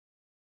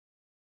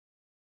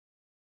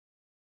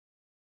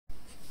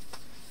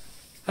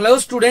Hello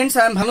students,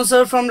 I am Bhanu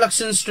sir from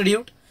लक्ष्य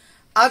institute.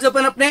 आज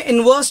अपन अपने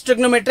इनवर्स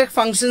ट्रिग्नोमेट्रिक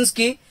फंक्शंस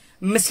की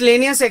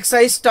मिसलेनियस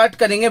एक्सरसाइज स्टार्ट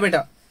करेंगे बेटा।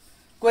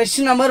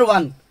 क्वेश्चन नंबर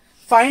 1,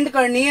 फाइंड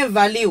करनी है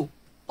value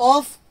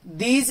of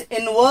these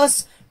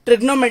inverse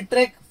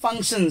trigonometric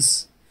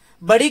functions.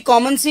 बड़ी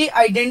कॉमन सी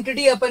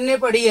आइडेंटिटी अपन ने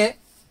पढ़ी है,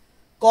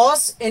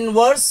 कॉस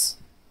इनवर्स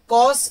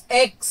कॉस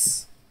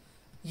एक्स।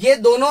 ये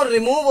दोनों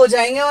रिमूव हो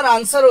जाएंगे और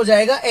आंसर हो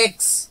जाएगा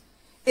एक्स।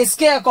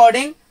 इसके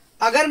अकॉर्डिंग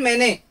अगर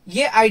मैंने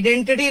ये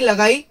आइडेंटिटी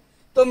लगाई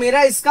तो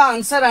मेरा इसका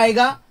आंसर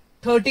आएगा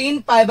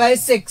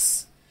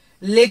 13π/6।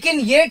 लेकिन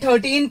ये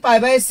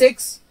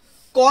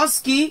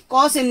 13π/6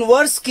 कॉस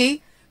इनवर्स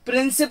की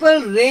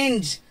प्रिंसिपल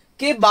रेंज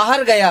के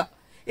बाहर गया।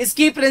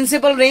 इसकी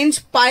प्रिंसिपल रेंज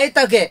पाए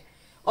तक है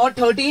और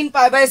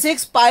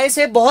 13π/6 पाए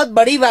से बहुत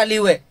बड़ी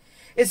वैल्यू है।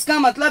 इसका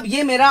मतलब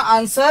ये मेरा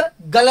आंसर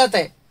गलत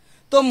है।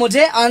 तो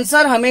मुझे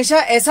आंसर हमेशा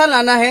ऐसा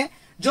लाना है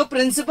जो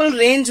प्रिंसिपल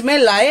रेंज में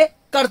लाए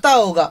करता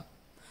होगा।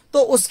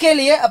 तो उसके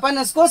लिए अपन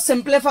इसको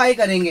सिंप्लीफाई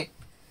करेंगे।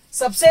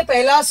 सबसे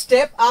पहला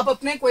स्टेप, आप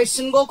अपने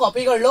क्वेश्चन को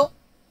कॉपी कर लो।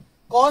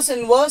 Cos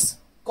inverse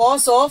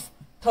cos of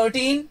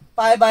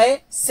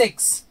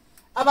 13π/6।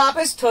 अब आप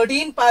इस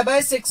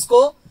 13π/6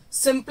 को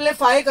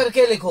सिंप्लीफाई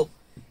करके लिखो।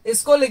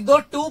 इसको लिख दो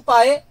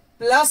 2π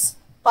 +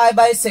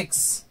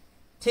 π/6।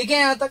 ठीक है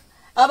यहां तक।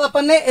 अब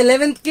अपन ने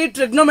 11th की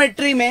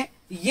ट्रिग्नोमेट्री में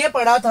ये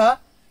पढ़ा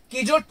था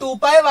कि जो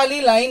 2π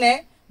वाली लाइन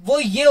है वो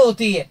ये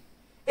होती है।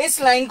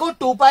 इस लाइन को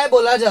 2π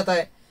बोला जाता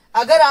है।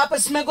 अगर आप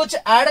इसमें कुछ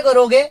ऐड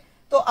करोगे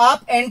तो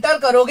आप एंटर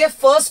करोगे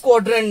फर्स्ट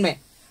क्वाड्रेंट में।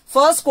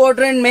 फर्स्ट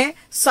क्वाड्रेंट में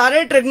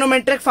सारे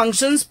ट्रिग्नोमेट्रिक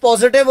फंक्शंस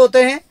पॉजिटिव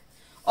होते हैं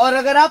और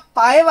अगर आप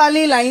पाए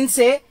वाली लाइन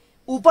से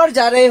ऊपर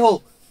जा रहे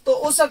हो तो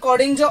उस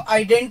अकॉर्डिंग जो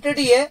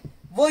आइडेंटिटी है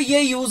वो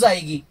ये यूज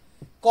आएगी,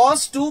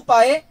 cos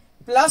 2π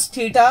 +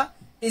 थीटा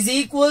 =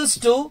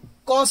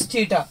 cos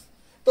थीटा।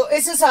 तो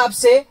इस हिसाब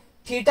से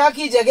थीटा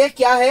की जगह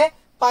क्या है,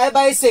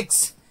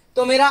 π/6।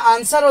 तो मेरा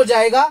आंसर हो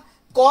जाएगा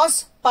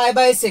cos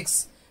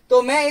π/6।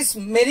 तो मैं इस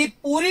मेरी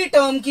पूरी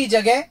टर्म की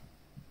जगह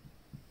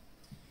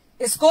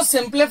इसको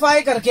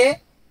सिंप्लीफाई करके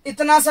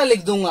इतना सा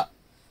लिख दूंगा,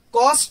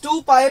 cos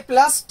 2π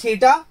 +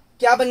 थीटा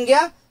क्या बन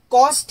गया,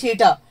 cos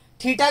थीटा।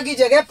 थीटा की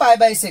जगह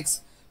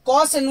π/6।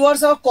 cos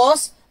इनवर्स और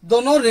cos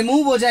दोनों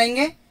रिमूव हो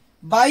जाएंगे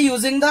by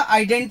using the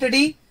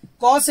identity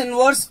cos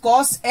inverse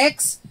cos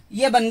x।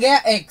 ये बन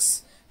गया x।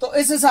 तो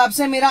इस हिसाब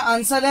से मेरा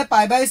आंसर है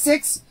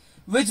π/6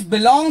 which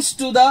belongs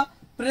to the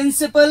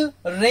principal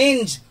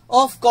range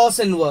of cos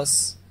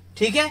inverse.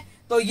 ठीक है,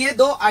 तो ये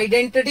दो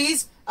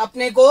आइडेंटिटीज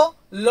अपने को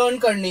लर्न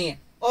करनी है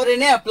और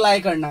इन्हें अप्लाई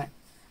करना है।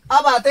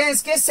 अब आते हैं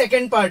इसके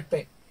सेकंड पार्ट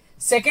पे।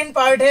 सेकंड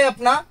पार्ट है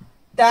अपना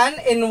tan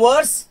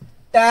इनवर्स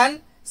tan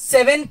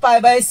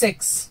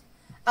 7π/6।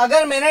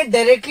 अगर मैंने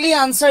डायरेक्टली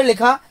आंसर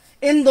लिखा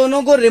इन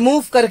दोनों को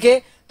रिमूव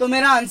करके तो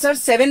मेरा आंसर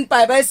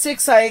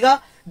 7π/6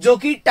 आएगा, जो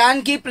कि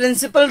tan की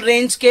प्रिंसिपल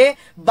रेंज के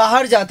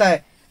बाहर जाता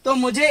है। तो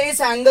मुझे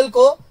इस एंगल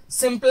को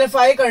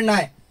सिंप्लीफाई करना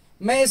है।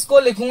 मैं इसको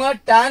लिखूंगा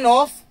tan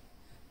ऑफ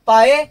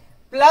π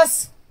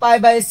 +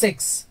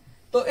 π/6।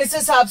 तो इस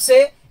हिसाब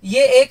से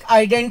ये एक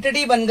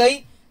आइडेंटिटी बन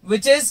गई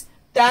विच इज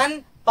tan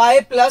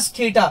π +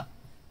 थीटा।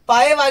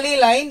 पाए वाली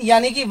लाइन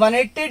यानी कि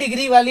 180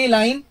 डिग्री वाली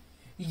लाइन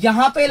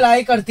यहां पे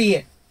लाई करती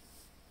है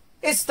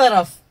इस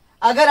तरफ।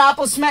 अगर आप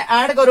उसमें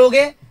ऐड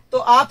करोगे तो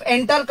आप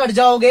एंटर कर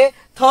जाओगे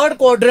थर्ड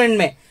क्वाड्रेंट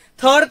में।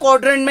 थर्ड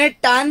क्वाड्रेंट में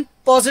tan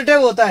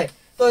पॉजिटिव होता है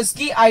तो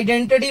इसकी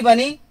आइडेंटिटी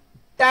बनी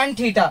tan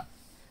थीटा।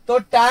 तो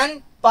tan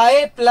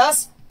π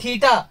 +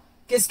 थीटा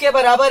किसके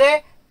बराबर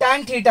है,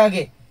 tan थीटा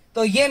के।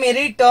 तो ये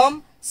मेरी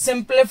टर्म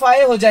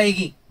सिंप्लीफाई हो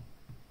जाएगी।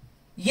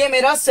 ये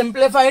मेरा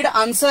सिंप्लीफाइड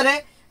आंसर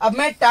है। अब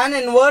मैं tan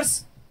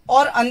इनवर्स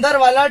और अंदर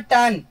वाला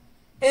tan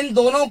इन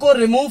दोनों को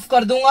रिमूव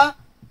कर दूंगा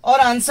और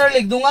आंसर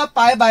लिख दूंगा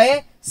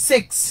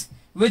π/6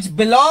 which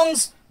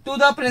belongs to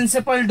the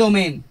principal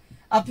domain.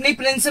 अपनी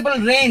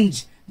प्रिंसिपल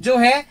रेंज जो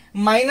है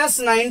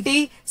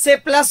 -90 से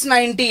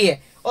 +90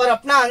 है और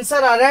अपना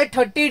आंसर आ रहा है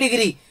 30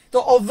 डिग्री। तो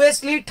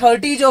ऑब्वियसली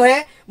 30 जो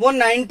है वो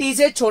 90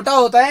 से छोटा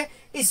होता है,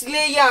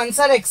 इसलिए ये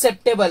आंसर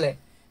एक्सेप्टेबल है।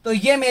 तो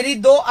ये मेरी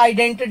दो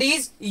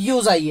आइडेंटिटीज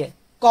यूज आई है।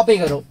 कॉपी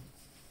करो।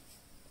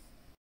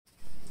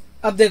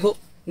 अब देखो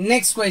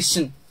नेक्स्ट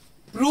क्वेश्चन,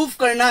 प्रूव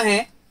करना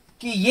है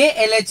कि ये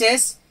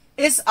LHS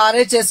इस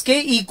RHS के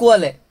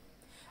इक्वल है।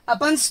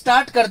 अपन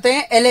स्टार्ट करते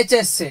हैं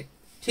LHS से।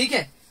 ठीक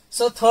है,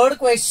 सो थर्ड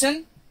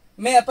क्वेश्चन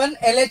में अपन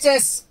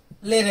LHS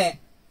ले रहे हैं,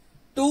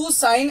 2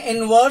 sin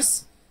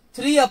इनवर्स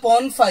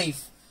 3/5।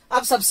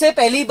 अब सबसे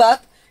पहली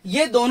बात,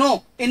 ये दोनों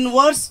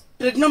इनवर्स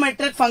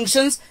ट्रिग्नोमेट्रिक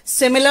फंक्शंस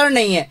सिमिलर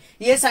नहीं है।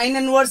 ये साइन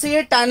इनवर्स है,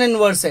 ये tan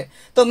इनवर्स है।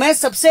 तो मैं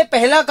सबसे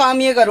पहला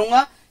काम ये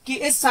करूंगा कि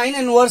इस साइन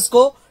इनवर्स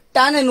को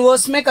tan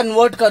इनवर्स में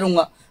कन्वर्ट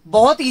करूंगा।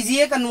 बहुत इजी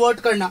है कन्वर्ट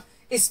करना।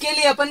 इसके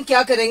लिए अपन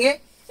क्या करेंगे,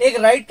 एक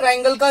राइट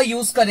ट्राइंगल का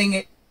यूज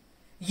करेंगे।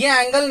 ये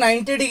एंगल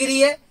 90 डिग्री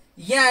है,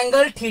 ये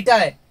एंगल थीटा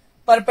है,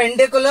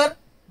 परपेंडिकुलर,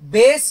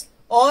 बेस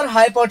और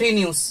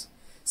हाइपोटेन्यूज।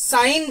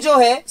 साइन जो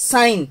है,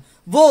 साइन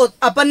वो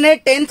अपन ने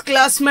 10th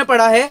क्लास में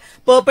पढ़ा है,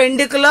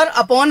 परपेंडिकुलर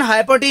अपॉन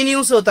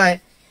हाइपोटेन्यूज होता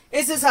है।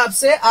 इस हिसाब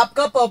से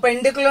आपका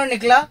परपेंडिकुलर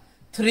निकला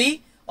 3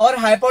 और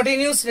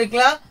हाइपोटेन्यूज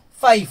निकला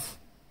 5।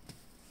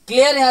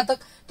 क्लियर यहां तक?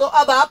 तो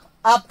अब आप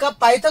आपका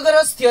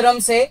पाइथागोरस थ्योरम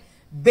से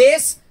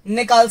बेस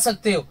निकाल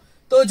सकते हो।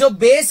 तो जो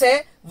बेस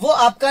है वो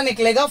आपका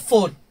निकलेगा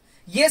 4।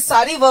 ये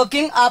सारी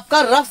वर्किंग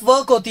आपका रफ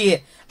वर्क होती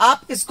है,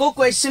 आप इसको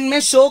क्वेश्चन में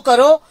शो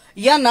करो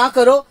या ना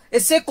करो,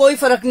 इससे कोई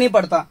फर्क नहीं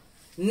पड़ता।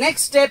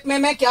 नेक्स्ट स्टेप में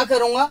मैं क्या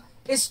करूंगा,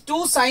 इस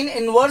 2 साइन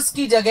इनवर्स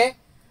की जगह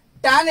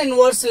tan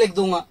इनवर्स लिख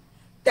दूंगा।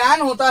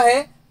 tan होता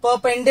है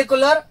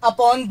परपेंडिकुलर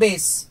अपॉन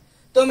बेस,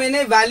 तो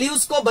मैंने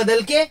वैल्यूज को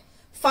बदल के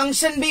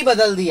फंक्शन भी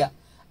बदल दिया।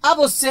 अब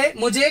उससे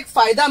मुझे एक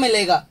फायदा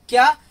मिलेगा,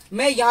 क्या?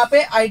 मैं यहां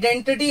पे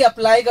आइडेंटिटी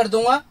अप्लाई कर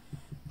दूंगा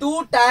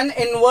 2 tan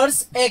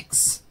इनवर्स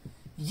x।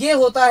 ये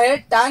होता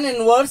है tan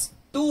inverse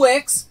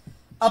 2x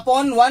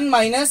upon 1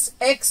 minus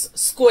x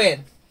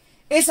square.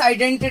 इस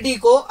आइडेंटिटी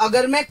को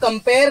अगर मैं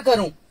कंपेयर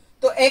करूं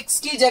तो x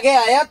की जगह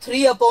आया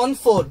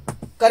 3/4,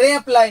 करें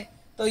अप्लाई,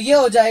 तो ये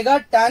हो जाएगा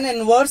tan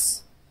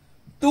इनवर्स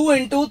 2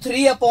 ×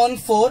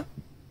 3/4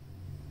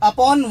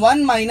 अपॉन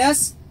 1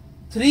 माइनस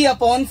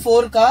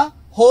 3/4 का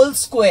होल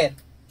स्क्वायर।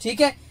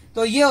 ठीक है,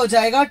 तो ये हो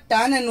जाएगा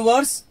tan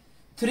इनवर्स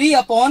 3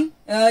 अपॉन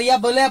या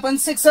बोले अपन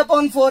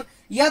 6/4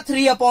 या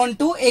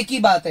 3/2, एक ही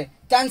बात है,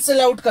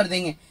 कैंसिल आउट कर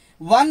देंगे।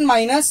 1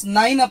 माइनस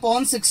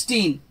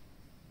 9/16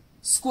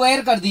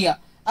 स्क्वायर कर दिया।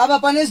 अब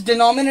अपन इस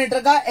डिनोमिनेटर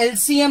का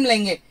एलसीएम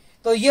लेंगे,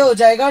 तो ये हो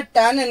जाएगा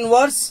tan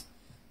इनवर्स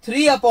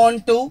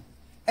 3/2,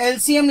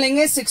 एलसीएम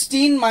लेंगे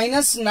 16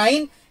 माइनस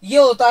 9, ये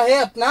होता है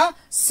अपना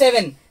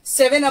 7,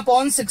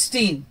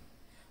 7/16।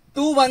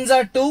 2 1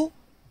 जा 2,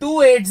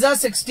 2 8 जा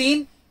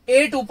 16,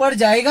 8 ऊपर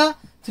जाएगा,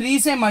 3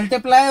 से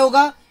मल्टीप्लाई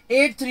होगा,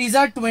 8 3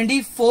 जा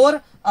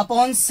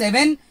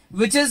 24/7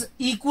 which is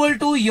equal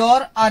to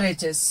your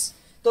RHS।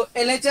 तो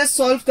LHS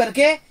सॉल्व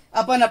करके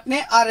अपन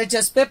अपने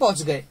RHS पे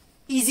पहुंच गए।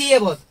 इजी है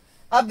बहुत।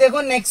 अब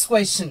देखो नेक्स्ट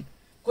क्वेश्चन,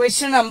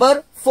 क्वेश्चन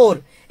नंबर 4।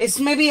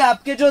 इसमें भी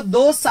आपके जो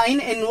 2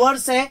 साइन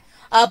इनवर्स है,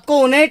 आपको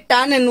उन्हें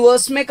tan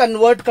इनवर्स में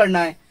कन्वर्ट करना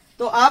है।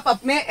 तो आप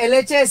अपने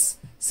LHS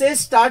से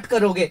स्टार्ट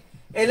करोगे।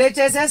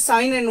 LHS है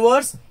साइन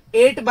इनवर्स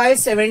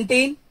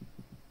 8/17,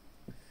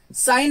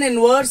 साइन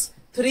इनवर्स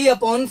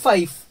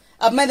 3/5।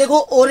 अब मैं देखो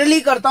ओरली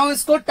करता हूं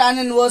इसको tan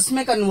इनवर्स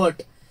में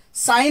कन्वर्ट।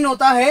 साइन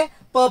होता है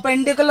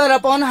परपेंडिकुलर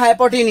अपॉन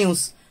हाइपोटेन्यूज,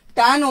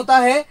 tan होता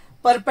है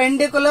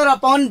परपेंडिकुलर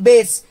अपॉन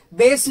बेस,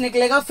 बेस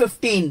निकलेगा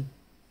 15।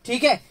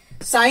 ठीक है,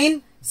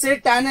 साइन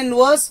से tan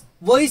इनवर्स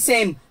वही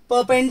सेम,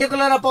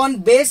 परपेंडिकुलर अपॉन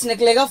बेस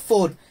निकलेगा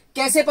 4।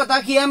 कैसे पता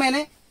किया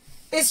मैंने?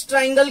 इस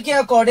ट्राइंगल के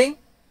अकॉर्डिंग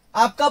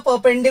आपका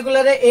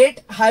परपेंडिकुलर है 8,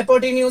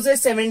 हाइपोटेन्यूज है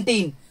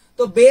 17,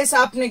 तो बेस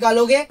आप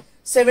निकालोगे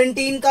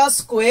 17 का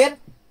स्क्वायर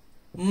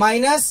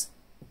माइनस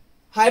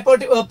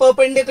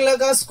परपेंडिकुलर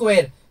का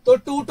स्क्वायर, तो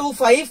 2 2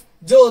 5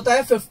 जो होता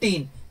है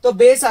 15, तो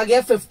बेस आ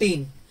गया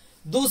 15।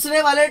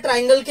 दूसरे वाले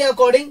ट्राइंगल के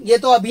अकॉर्डिंग, ये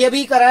तो अभी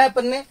अभी करा है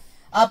अपन ने,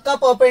 आपका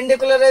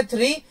परपेंडिकुलर है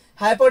 3,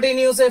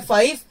 हाइपोटेन्यूज है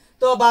 5,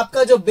 तो अब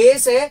आपका जो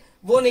बेस है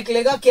वो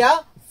निकलेगा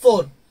क्या?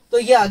 4, तो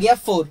ये आ गया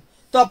 4।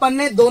 तो अपन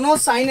ने दोनों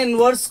साइन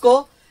इनवर्स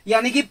को,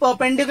 यानी कि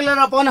परपेंडिकुलर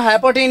अपॉन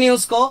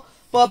हाइपोटेन्यूज को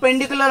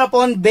परपेंडिकुलर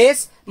अपॉन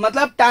बेस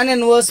मतलब tan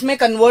इनवर्स में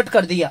कन्वर्ट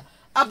कर दिया।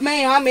 अब मैं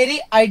यहां मेरी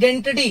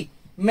आइडेंटिटी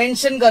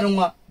मेंशन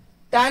करूंगा,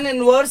 tan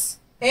inverse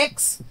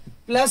x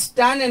plus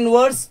tan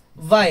inverse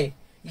y,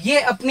 ये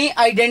अपनी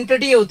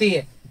आइडेंटिटी होती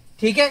है।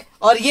 ठीक है,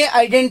 और ये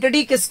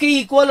आइडेंटिटी किसकी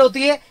इक्वल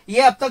होती है?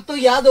 ये अब तक तो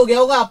याद हो गया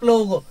होगा आप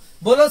लोगों को,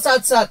 बोलो साथ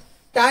साथ,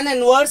 tan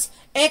inverse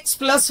x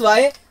plus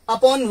y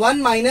upon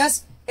 1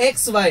 minus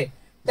x Y,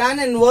 tan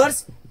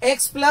inverse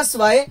x plus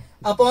Y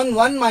upon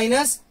 1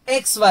 minus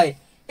x Y.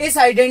 इस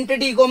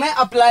आइडेंटिटी को मैं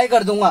अप्लाई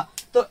कर दूंगा,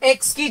 तो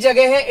x की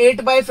जगह है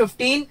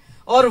 8/15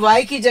 और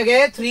y की जगह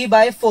है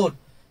 3/4,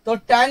 तो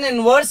tan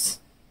inverse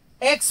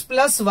x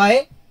plus Y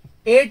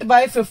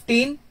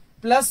 8/15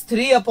 plus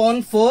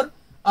 3/4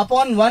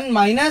 upon 1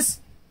 minus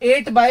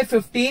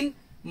 8/15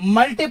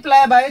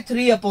 multiply by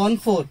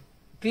 3/4।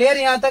 Clear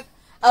यहां तक?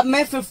 अब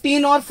मैं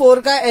 15 और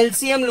 4 का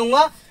एलसीएम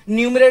लूंगा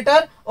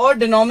न्यूमरेटर और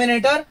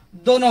डिनोमिनेटर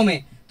दोनों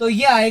में, तो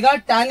ये आएगा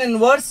tan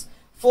इनवर्स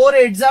 4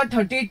 8 जा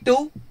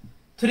 32,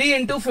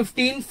 3 ×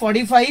 15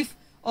 45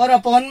 और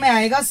अपॉन में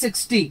आएगा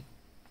 60।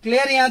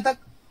 क्लियर यहां तक?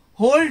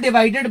 होल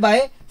डिवाइडेड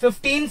बाय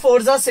 15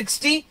 4 जा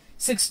 60,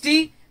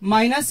 60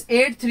 माइनस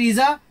 8 3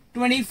 जा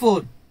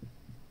 24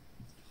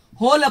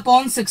 होल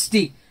अपॉन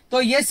 60।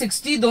 तो ये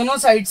 60 दोनों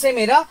साइड से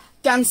मेरा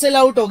कैंसिल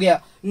आउट हो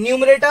गया।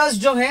 न्यूमरेटर्स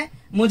जो हैं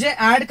मुझे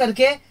ऐड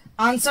करके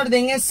आंसर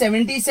देंगे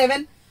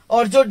 77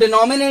 और जो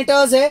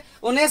डिनोमिनेटर्स है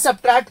उन्हें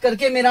सब्ट्रैक्ट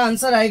करके मेरा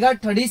आंसर आएगा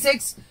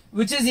 36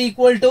 which is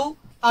equal to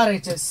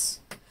RHS।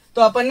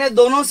 तो अपन ने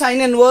दोनों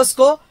साइन इनवर्स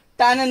को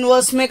tan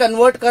इनवर्स में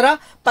कन्वर्ट करा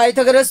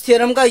पाइथागोरस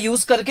थ्योरम का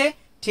यूज करके,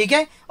 ठीक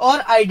है,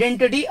 और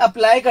आइडेंटिटी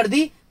अप्लाई कर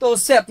दी तो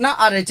उससे अपना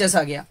RHS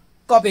आ गया।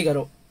 कॉपी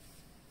करो।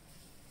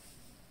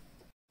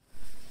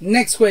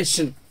 नेक्स्ट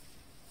क्वेश्चन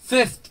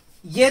 5th,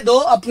 ये दो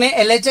अपने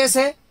LHS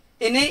है,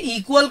 इन्हें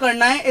इक्वल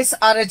करना है इस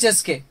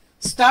RHS के।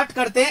 स्टार्ट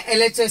करते हैं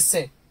LHS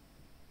से।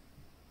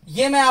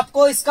 ये मैं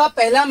आपको इसका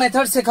पहला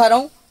मेथड सिखा रहा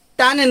हूं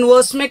tan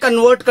इनवर्स में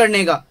कन्वर्ट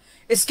करने का।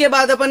 इसके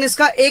बाद अपन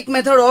इसका एक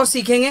मेथड और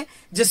सीखेंगे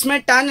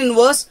जिसमें tan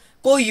इनवर्स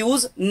को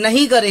यूज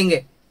नहीं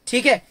करेंगे।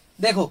 ठीक है,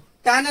 देखो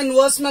tan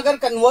इनवर्स में अगर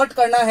कन्वर्ट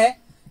करना है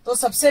तो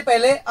सबसे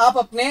पहले आप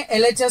अपने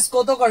LHS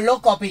को तो कर लो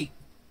कॉपी,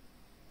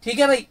 ठीक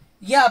है भाई,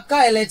 ये आपका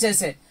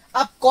LHS है।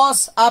 अब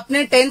कॉस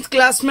आपने 10th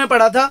क्लास में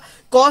पढ़ा था,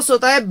 कॉस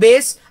होता है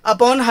बेस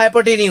अपॉन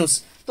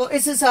हाइपोटेन्यूज। तो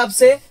इस हिसाब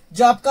से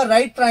जो आपका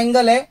राइट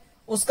ट्राइंगल है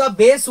उसका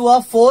बेस हुआ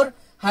 4,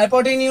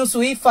 हाइपोटेन्यूज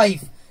हुई 5,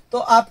 तो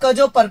आपका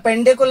जो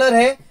परपेंडिकुलर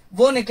है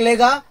वो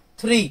निकलेगा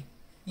 3।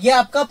 ये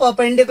आपका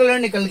परपेंडिकुलर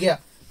निकल गया।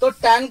 तो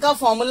tan का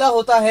फॉर्मूला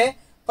होता है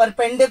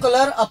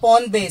परपेंडिकुलर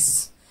अपॉन बेस।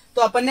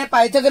 तो अपन ने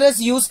पाइथागोरस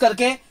यूज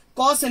करके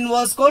कॉस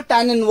इनवर्स को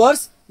tan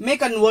इनवर्स में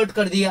कन्वर्ट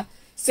कर दिया।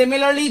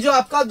 सिमिलरली जो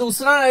आपका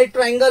दूसरा राइट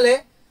ट्राइंगल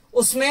है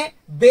उसमें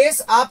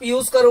बेस आप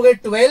यूज करोगे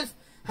 12,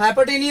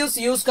 हाइपोटेन्यूज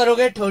यूज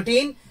करोगे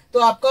 13, तो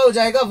आपका हो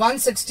जाएगा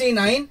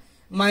 169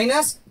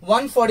 minus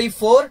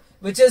 144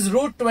 which is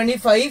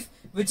 √25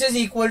 which is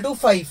equal to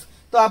 5।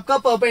 तो आपका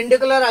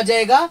परपेंडिकुलर आ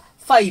जाएगा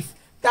 5।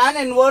 tan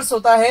इनवर्स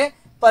होता है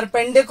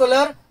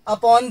परपेंडिकुलर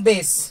अपॉन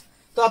बेस।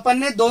 तो अपन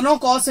ने दोनों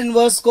कॉस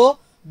इनवर्स को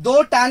 2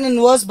 tan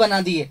इनवर्स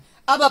बना दिए।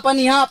 अब अपन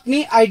यहाँ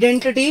अपनी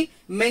आइडेंटिटी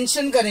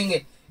मेंशन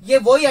करेंगे। ये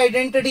वही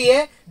आइडेंटिटी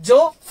है जो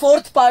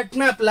 4th पार्ट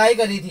में अप्लाई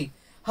करी थी।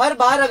 हर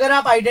बार अगर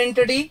आप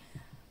आइडेंटिटी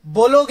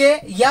बोलोगे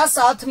या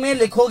साथ में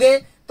लिखोगे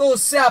तो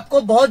उससे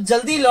आपको बहुत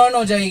जल्दी लर्न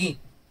हो जाएगी।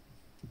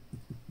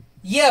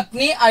 ये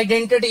अपनी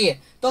आइडेंटिटी है।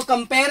 तो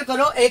कंपेयर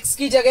करो, x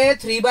की जगह है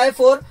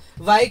 3/4,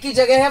 y की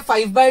जगह है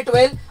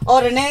 5/12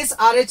 और इन्हें इस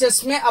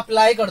RHS में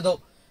अप्लाई कर दो।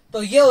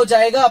 तो ये हो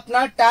जाएगा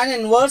अपना tan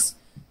inverse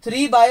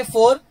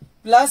 3/4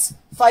 plus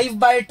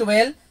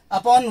 5/12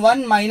 upon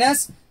 1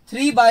 minus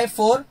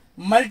 3/4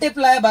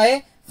 multiply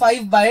by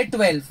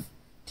 5/12।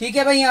 ठीक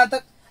है भाई यहां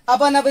तक।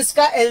 अपन अब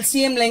इसका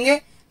LCM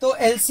लेंगे। तो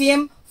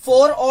LCM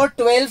 4 और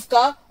 12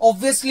 का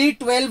ऑब्वियसली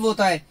 12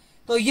 होता है।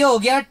 तो ये हो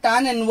गया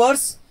tan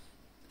inverse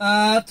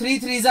 3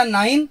 3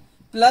 9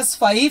 plus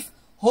 5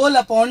 whole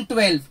upon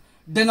 12।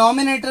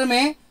 Denominator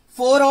में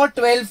 4 और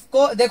 12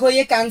 को देखो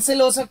ये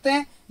कैंसिल हो सकते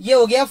हैं। ये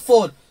हो गया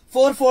 4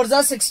 4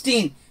 4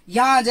 16,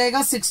 यहां आ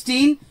जाएगा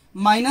 16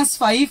 माइनस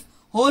 5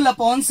 होल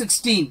अपॉन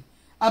 16।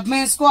 अब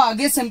मैं इसको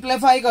आगे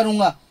सिंप्लीफाई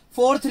करूंगा।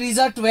 4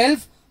 3 12,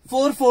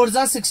 4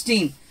 4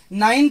 16,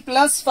 9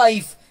 प्लस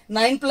 5,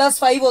 9 प्लस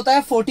 5 होता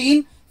है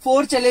 14,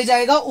 4 चले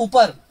जाएगा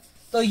ऊपर।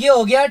 तो ये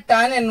हो गया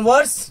tan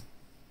इनवर्स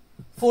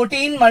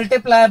 14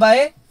 मल्टीप्लाई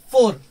बाय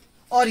 4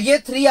 और ये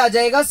 3 आ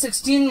जाएगा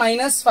 16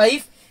 माइनस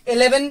 5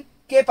 11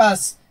 के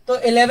पास। तो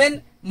 11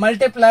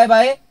 मल्टीप्लाई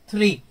बाय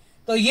 3।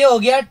 तो ये हो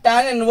गया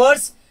tan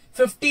इनवर्स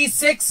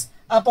 56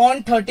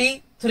 अपॉन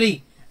 33।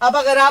 अब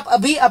अगर आप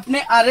अभी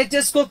अपने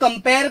RHS को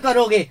कंपेयर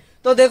करोगे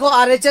तो देखो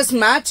RHS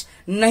मैच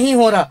नहीं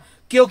हो रहा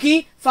क्योंकि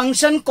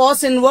फंक्शन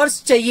कॉस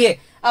इनवर्स चाहिए।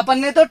 अपन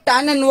ने तो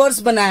tan इनवर्स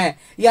बनाया है,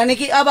 यानी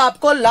कि अब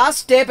आपको लास्ट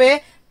स्टेप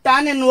है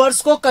tan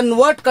इनवर्स को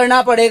कन्वर्ट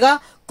करना पड़ेगा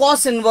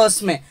कॉस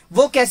इनवर्स में।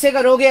 वो कैसे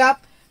करोगे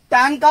आप?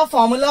 tan का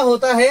फॉर्मूला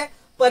होता है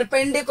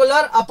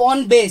परपेंडिकुलर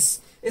अपॉन बेस।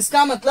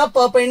 इसका मतलब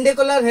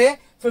परपेंडिकुलर है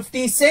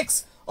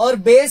 56 और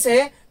बेस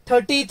है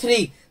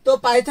 33। तो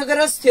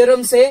पाइथागोरस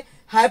थ्योरम से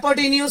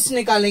हाइपोटेन्यूज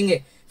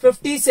निकालेंगे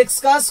 56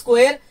 का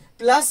स्क्वायर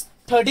प्लस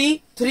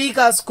 33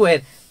 का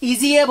स्क्वायर।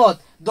 इजी है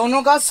बहुत,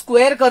 दोनों का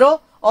स्क्वायर करो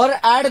और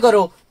ऐड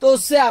करो तो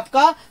उससे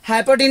आपका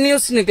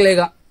हाइपोटेन्यूज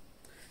निकलेगा।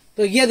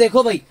 तो ये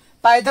देखो भाई,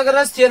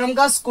 पाइथागोरस थ्योरम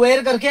का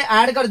स्क्वायर करके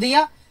ऐड कर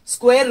दिया,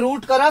 स्क्वायर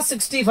रूट करा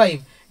 65,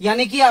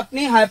 यानी कि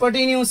अपनी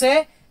हाइपोटेन्यूज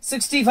है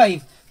 65।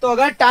 तो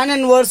अगर tan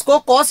इनवर्स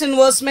को cos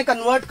इनवर्स में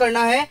कन्वर्ट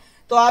करना है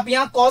तो आप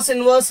यहाँ cos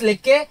इनवर्स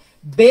लिख के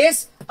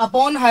बेस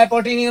अपॉन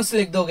हाइपोटेन्यूज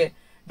लिख दोगे।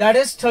 That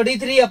is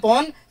 33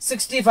 upon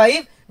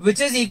 65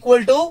 which is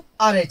equal to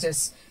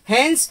RHS।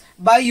 Hence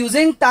by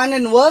using tan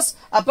inverse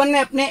अपन ने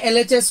अपने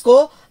LHS को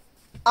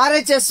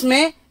RHS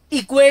में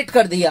इक्वेट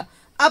कर दिया।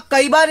 अब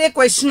कई बार ये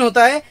क्वेश्चन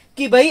होता है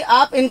कि भाई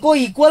आप इनको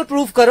इक्वल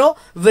प्रूफ करो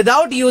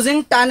विदाउट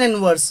यूजिंग tan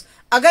इनवर्स।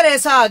 अगर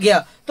ऐसा आ गया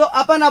तो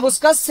अपन अब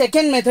उसका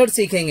सेकेंड मेथड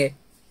सीखेंगे।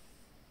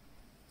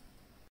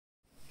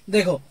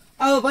 देखो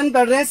अब अपन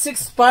कर रहे हैं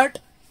 6th पार्ट।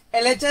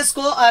 LHS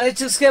को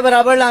RHS के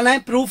बराबर लाना है,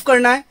 प्रूफ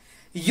करना है।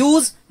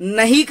 यूज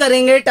नहीं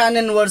करेंगे tan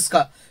इनवर्स का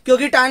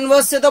क्योंकि tan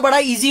इनवर्स से तो बड़ा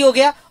इजी हो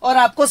गया और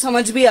आपको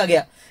समझ भी आ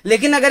गया।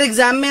 लेकिन अगर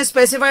एग्जाम में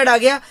स्पेसिफाइड आ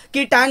गया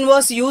कि tan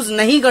इनवर्स यूज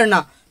नहीं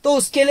करना तो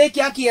उसके लिए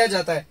क्या किया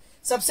जाता है?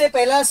 सबसे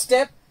पहला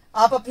स्टेप,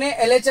 आप अपने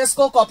LHS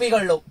को कॉपी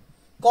कर लो।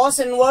 cos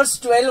inverse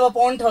 12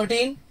 upon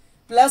 13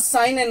 plus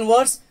sin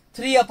inverse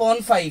 3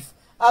 upon 5।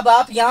 अब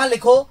आप यहां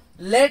लिखो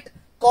late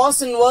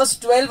cos inverse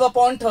 12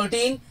 upon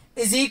 13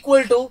 is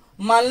equal to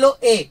मान लो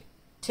a,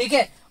 ठीक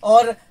है,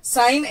 और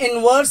sin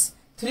inverse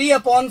 3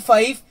 upon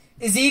 5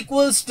 is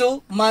equals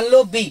to मान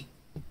लो b।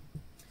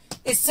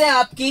 इससे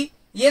आपकी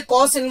ये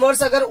cos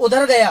इनवर्स अगर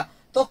उधर गया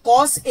तो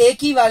cos a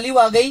की वैल्यू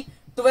आ गई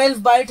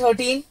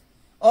 12/13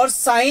 और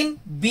sin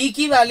b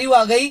की वैल्यू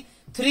आ गई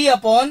 3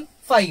 अपॉन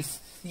 5।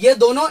 ये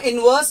दोनों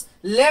इनवर्स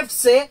लेफ्ट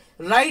से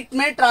राइट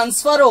में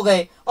ट्रांसफर हो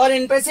गए और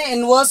इनपे से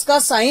इनवर्स का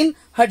साइन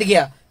हट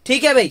गया।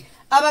 ठीक है भाई।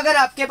 अब अगर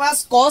आपके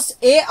पास cos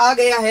a आ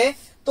गया है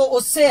तो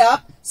उससे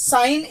आप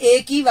sin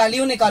a की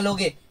वैल्यू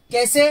निकालोगे।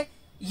 कैसे?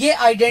 ये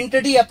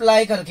आइडेंटिटी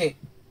अप्लाई करके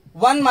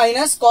 1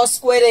 माइनस कॉस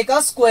स्क्वायर a का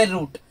स्क्वायर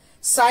रूट।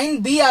 sin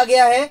b आ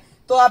गया है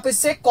तो आप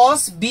इससे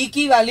cos b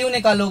की वैल्यू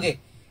निकालोगे।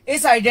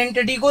 इस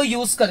आइडेंटिटी को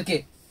यूज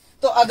करके।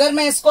 तो अगर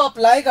मैं इसको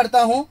अप्लाई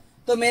करता हूं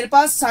तो मेरे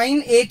पास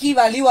साइन ए की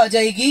वैल्यू आ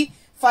जाएगी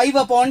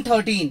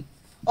 5/13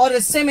 और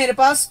इससे मेरे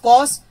पास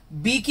कॉस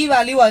बी की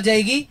वैल्यू आ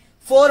जाएगी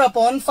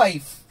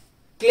 4/5।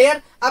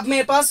 क्लियर? अब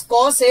मेरे पास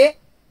कॉस ए,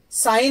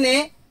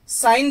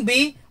 साइन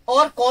बी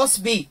और कॉस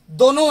बी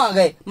दोनों आ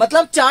गए,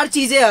 मतलब 4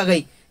 चीजें आ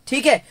गई।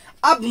 ठीक है,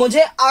 अब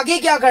मुझे आगे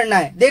क्या करना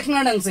है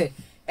देखना ढंग से।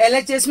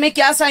 एलएचएस में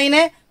क्या साइन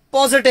है?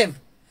 पॉजिटिव।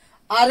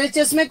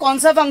 आरएचएस में कौन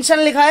सा फंक्शन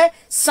लिखा है?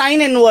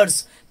 Sine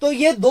inverse. तो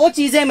ये 2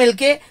 चीजें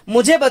मिलके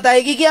मुझे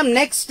बताएगी कि अब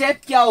नेक्स्ट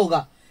स्टेप क्या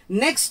होगा।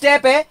 नेक्स्ट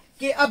स्टेप है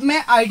कि अब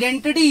मैं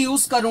आइडेंटिटी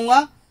यूज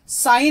करूंगा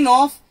sign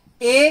of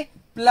A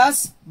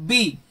plus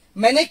B.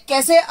 मैंने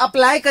कैसे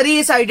अप्लाई करी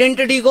इस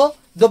आइडेंटिटी को,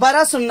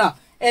 दोबारा सुनना।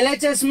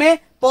 एलएचएस में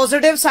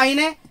पॉजिटिव साइन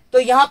है तो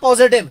यहां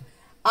पॉजिटिव,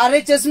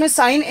 आरएचएस में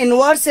साइन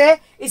इनवर्स है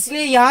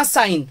इसलिए यहां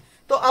साइन।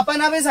 तो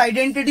अपन अब इस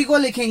आइडेंटिटी को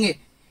लिखेंगे,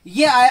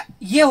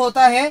 ये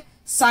होता है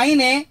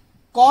sign A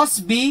cos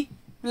B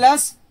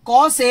plus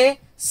cos A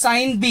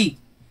sine B.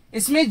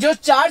 इसमें जो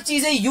 4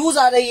 चीजें यूज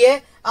आ रही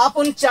है आप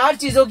उन 4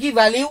 चीजों की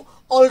वैल्यू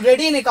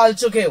ऑलरेडी निकाल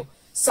चुके हो।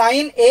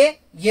 साइन ए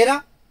ये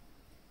रहा,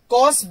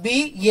 कॉस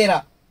बी ये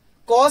रहा,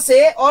 कॉस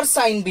ए और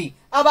साइन बी।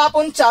 अब आप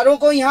उन चारों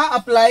को यहां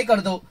अप्लाई कर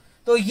दो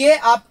तो ये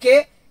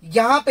आपके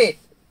यहां पे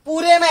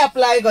पूरे में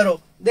अप्लाई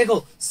करो।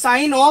 देखो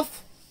sign of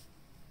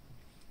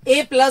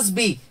A plus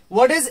B,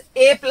 what is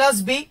a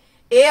plus B?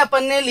 ए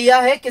अपन ने लिया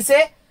है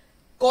किसे?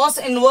 कॉस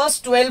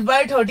इनवर्स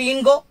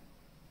 12/13 को।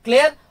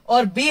 क्लियर?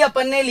 और बी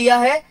अपन ने लिया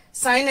है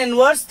साइन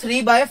इनवर्स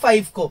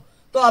 3/5 को।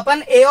 तो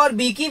अपन ए और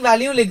बी की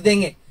वैल्यू लिख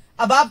देंगे।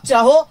 अब आप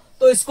चाहो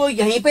तो इसको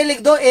यहीं पे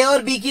लिख दो ए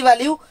और बी की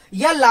वैल्यू,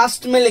 या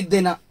लास्ट में लिख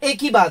देना,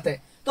 एक ही बात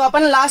है। तो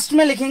अपन लास्ट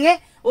में लिखेंगे,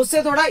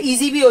 उससे थोड़ा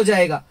इजी भी हो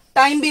जाएगा,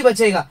 टाइम भी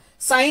बचेगा।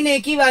 साइन ए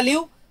की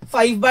वैल्यू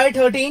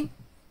 5/13,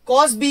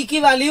 कॉस बी की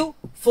वैल्यू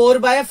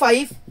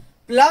 4/5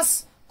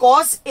 प्लस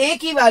कॉस ए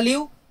की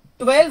value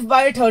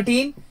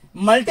 12/13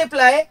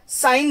 multiply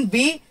sine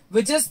B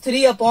which is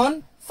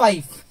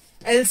 3/5।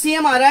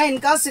 LCM आ रहा है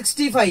इनका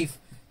 65,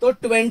 तो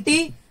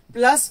 20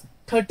 प्लस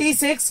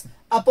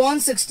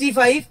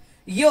 36/65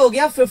 ये हो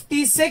गया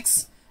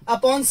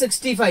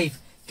 56/65।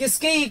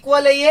 किसके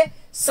इक्वल है ये?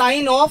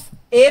 Sign of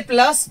A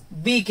plus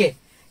B के।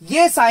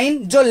 ये साइन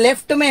जो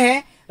लेफ्ट में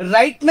है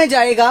राइट में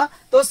जाएगा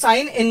तो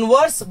साइन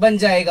इनवर्स बन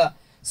जाएगा।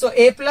 सो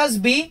ए plus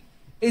B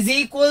is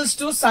equals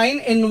to sine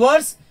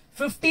inverse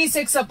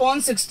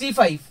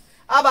 56/65।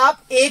 अब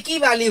आप ए की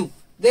वैल्यू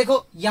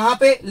देखो यहां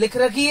पे लिख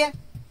रखी है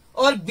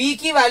और बी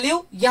की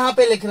वैल्यू यहां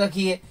पे लिख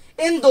रखी है,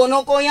 इन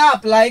दोनों को यहां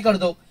अप्लाई कर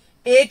दो।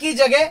 ए की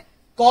जगह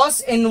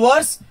कॉस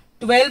इनवर्स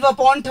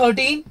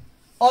 12/13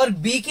 और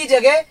बी की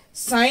जगह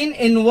साइन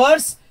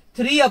इनवर्स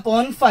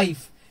 3/5।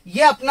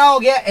 ये अपना हो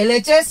गया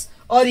एलएचएस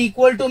और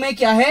इक्वल टू में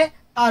क्या है?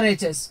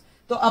 आरएचएस।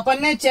 तो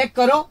अपन ने चेक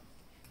करो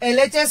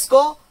एलएचएस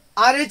को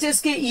आरएचएस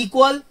के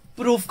इक्वल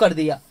प्रूफ कर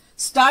दिया।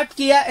 स्टार्ट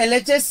किया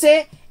एलएचएस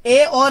से,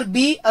 ए और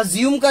बी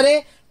अज्यूम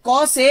करे,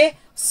 कॉस ए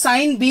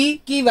साइन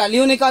बी की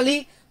वैल्यू निकाली,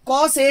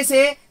 कॉस ए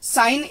से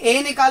साइन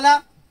ए निकाला,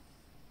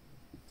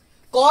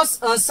 कॉस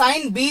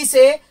साइन बी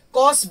से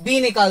कॉस बी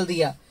निकाल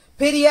दिया।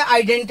 फिर ये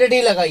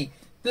आइडेंटिटी लगाई,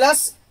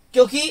 प्लस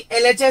क्योंकि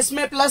एलएचएस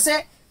में प्लस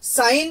है,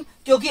 साइन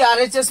क्योंकि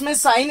आरएचएस में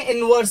साइन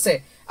इनवर्स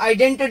है,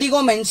 आइडेंटिटी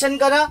को मेंशन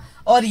करा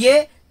और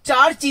ये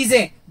 4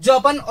 चीजें जो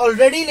अपन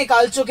ऑलरेडी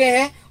निकाल चुके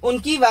हैं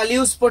उनकी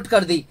वैल्यूज पुट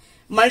कर दी।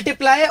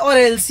 मल्टीप्लाई और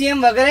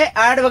एलसीएम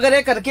वगैरह ऐड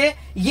वगैरह करके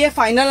ये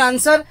फाइनल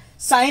आंसर,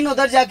 साइन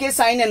उधर जाके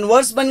साइन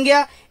इनवर्स बन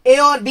गया, ए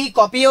और बी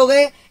कॉपी हो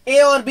गए। ए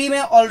और बी में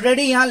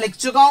ऑलरेडी यहां लिख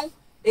चुका हूं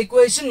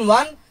equation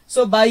 1।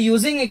 So by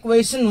using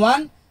equation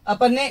 1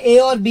 अपन ने ए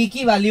और बी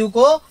की वैल्यू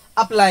को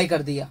अप्लाई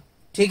कर दिया।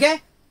 ठीक है,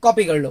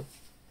 कॉपी कर लो।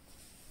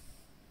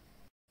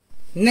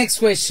 नेक्स्ट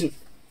क्वेश्चन,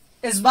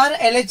 इस बार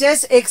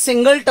एलएचएस एक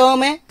सिंगल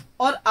टर्म है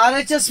और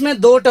आरएचएस में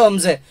 2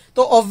 टर्म्स है,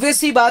 तो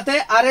ऑब्वियस ही बात है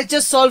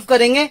आरएचएस सॉल्व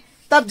करेंगे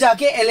तब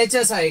जाके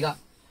एलएचएस आएगा।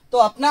 तो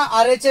अपना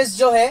आरएचएस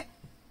जो है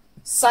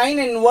साइन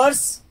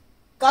इनवर्स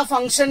का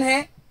फंक्शन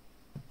है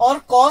और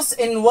कॉस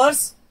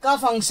इनवर्स का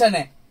फंक्शन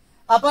है।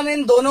 अपन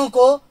इन दोनों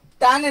को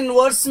टैन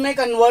इनवर्स में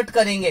कन्वर्ट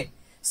करेंगे।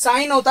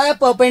 साइन होता है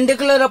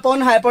परपेंडिकुलर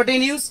अपॉन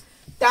हाइपोटेन्यूज,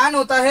 टैन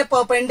होता है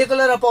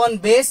परपेंडिकुलर अपॉन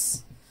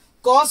बेस,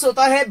 कॉस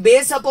होता है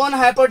बेस अपॉन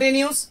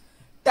हाइपोटेन्यूज,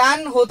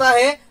 टैन होता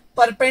है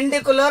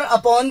परपेंडिकुलर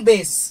अपॉन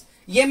बेस।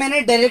 ये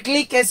मैंने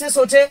डायरेक्टली कैसे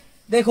सोचे,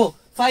 देखो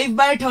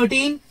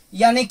 5/13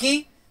 यानी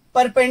कि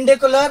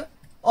परपेंडिकुलर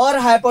और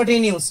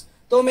हाइपोटेन्यूज,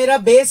 तो मेरा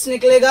बेस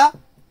निकलेगा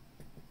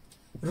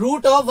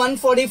रूट ऑफ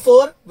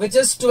 144 विच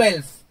इज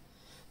 12।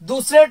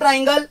 दूसरे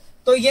ट्राइंगल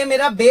तो ये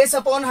मेरा बेस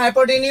अपॉन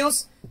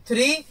हाइपोटेन्यूज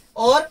 3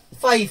 और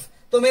 5,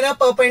 तो मेरा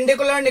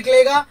परपेंडिकुलर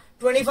निकलेगा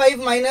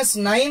 25 -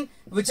 9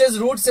 which is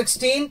root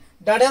 16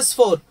 that is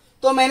 4।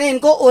 तो मैंने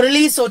इनको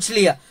ओरली सोच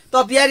लिया। तो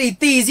अब यार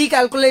इतनी इजी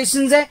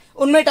कैलकुलेशंस है,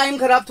 उनमें टाइम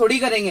खराब थोड़ी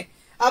करेंगे।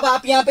 अब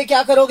आप यहाँ पे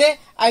क्या करोगे,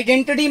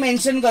 आइडेंटिटी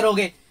मेंशन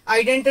करोगे।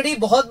 आइडेंटिटी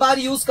बहुत बार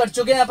यूज कर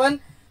चुके हैं अपन,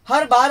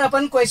 हर बार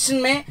अपन क्वेश्चन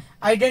में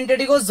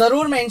आइडेंटिटी को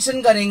जरूर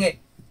मेंशन करेंगे।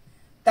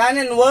 tan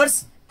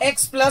inverse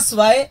x plus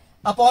Y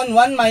upon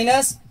 1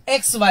 minus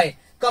x Y,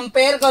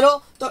 compare करो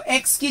तो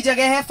x की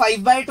जगह है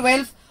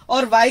 5/12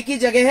 और y की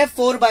जगह है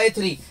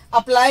 4/3,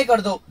 अप्लाई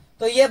कर दो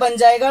तो ये बन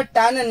जाएगा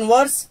tan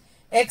इनवर्स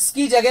x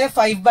की जगह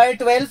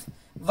 5/12,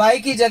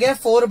 y की जगह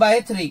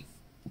 4/3।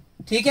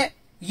 ठीक है,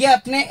 ये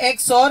अपने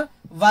x और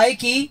y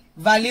की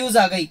वैल्यूज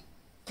आ गई।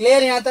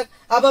 क्लियर यहां तक।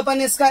 अब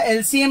अपन इसका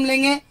एलसीएम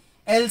लेंगे,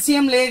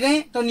 एलसीएम ले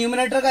गए तो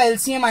न्यूमरेटर का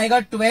एलसीएम आएगा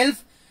 12,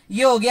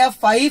 ये हो गया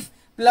 5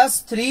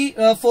 प्लस 3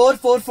 4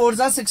 4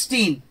 4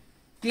 16।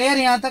 क्लियर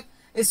यहां तक।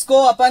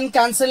 इसको अपन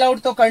कैंसिल आउट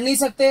तो कर नहीं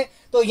सकते,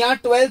 तो यहाँ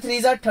 12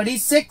 3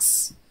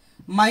 36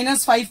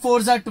 माइनस 5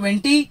 4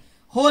 20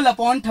 होल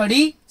अपॉन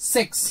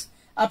 36।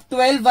 अब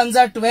 12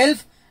 1 12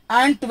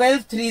 एंड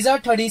 12 3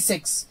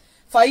 36।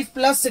 5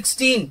 प्लस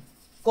 16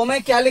 को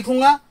मैं क्या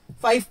लिखूंगा,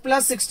 5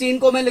 प्लस 16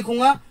 को मैं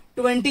लिखूंगा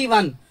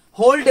 21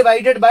 whole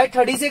divided by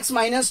 36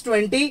 minus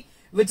 20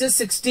 which is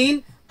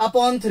 16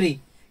 upon 3।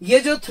 ये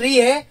जो 3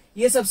 है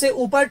ये सबसे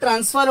ऊपर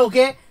ट्रांसफर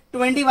होके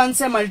 21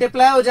 से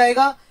मल्टीप्लाई हो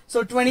जाएगा।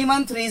 सो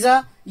 21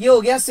 3 ये हो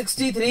गया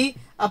 63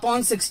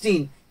 अपॉन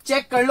 16।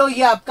 चेक कर लो,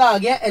 ये आपका आ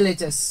गया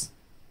LHS।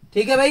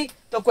 ठीक है भाई,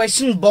 तो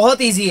क्वेश्चन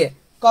बहुत इजी है,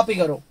 कॉपी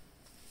करो।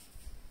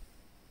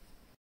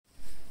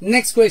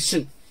 नेक्स्ट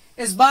क्वेश्चन,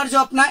 इस बार जो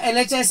अपना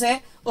LHS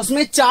है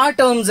उसमें 4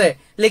 टर्म्स है,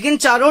 लेकिन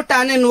चारों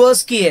tan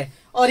इनवर्स की है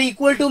और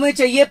इक्वल टू में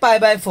चाहिए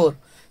π/4।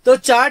 तो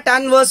 4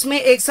 tan इनवर्स में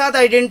एक साथ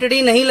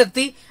आइडेंटिटी नहीं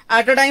लगती,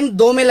 एट अ टाइम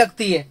 2 में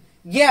लगती है,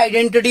 ये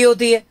आइडेंटिटी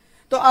होती है।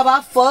 तो अब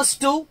आप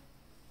फर्स्ट 2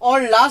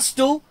 और लास्ट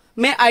 2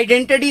 में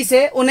आइडेंटिटी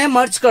से उन्हें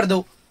मर्ज कर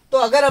दो। तो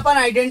अगर अपन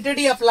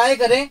आइडेंटिटी अप्लाई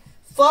करें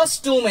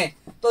फर्स्ट 2 में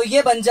तो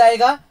ये बन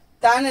जाएगा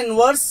tan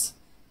inverse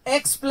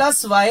x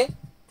plus Y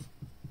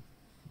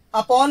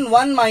upon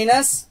 1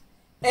 minus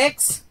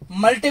x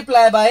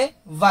multiply by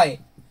y,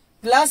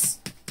 plus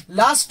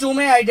last 2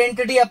 में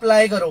आइडेंटिटी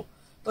अप्लाई करो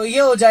तो ये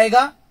हो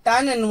जाएगा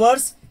tan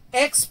inverse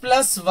x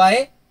plus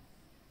Y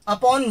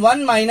upon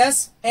 1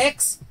 minus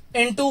x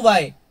into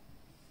Y.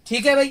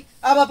 ठीक है भाई,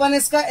 अब अपन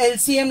इसका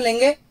एलसीएम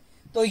लेंगे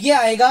तो ये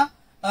आएगा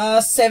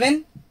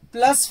 7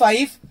 प्लस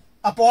 5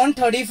 अपॉन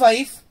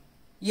 35,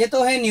 ये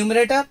तो है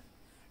न्यूमरेटर।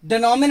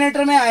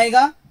 डिनोमिनेटर में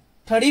आएगा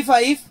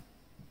 35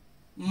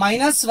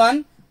 माइनस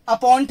 1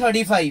 अपॉन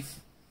 35।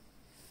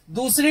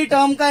 दूसरी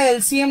टर्म का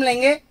एलसीएम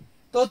लेंगे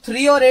तो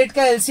 3 और 8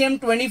 का LCM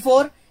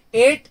 24,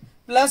 8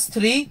 plus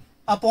 3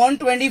 upon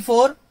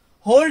 24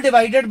 whole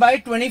divided by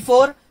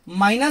 24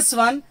 minus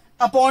 1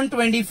 upon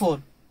 24।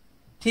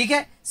 ठीक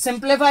है,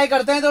 सिंप्लीफाई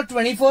करते हैं तो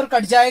 24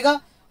 कट जाएगा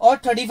और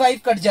 35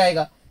 कट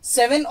जाएगा।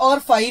 7 और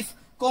 5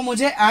 को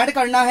मुझे ऐड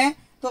करना है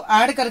तो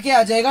ऐड करके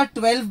आ जाएगा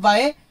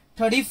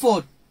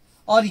 12/34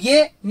 और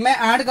ये मैं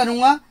ऐड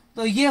करूंगा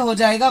तो ये हो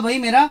जाएगा भाई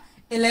मेरा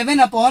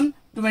 11 अपॉन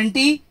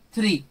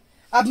 23।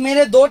 अब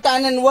मेरे 2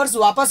 tan इनवर्स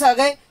वापस आ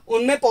गए,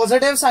 उनमें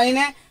पॉजिटिव साइन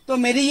है तो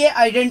मेरी ये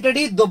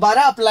आइडेंटिटी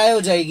दोबारा अप्लाई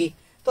हो जाएगी।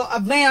 तो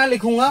अब मैं यहां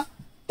लिखूंगा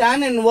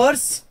tan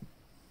inverse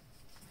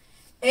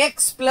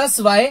x plus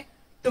Y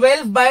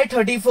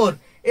 12/34।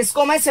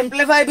 इसको मैं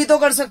सिंप्लीफाई भी तो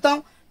कर सकता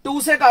हूं,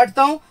 2 से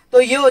काटता हूं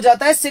तो ये हो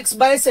जाता है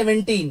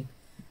 6/17।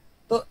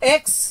 तो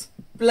x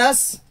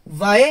plus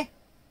Y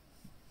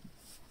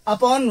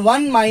upon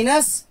 1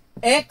 minus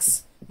x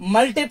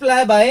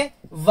multiply by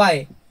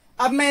y।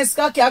 अब मैं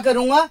इसका क्या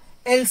करूंगा,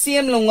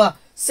 एलसीएम लूंगा।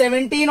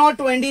 17 और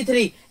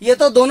 23 ये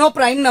तो दोनों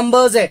प्राइम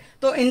नंबर्स है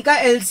तो इनका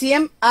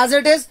LCM as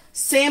it is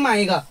same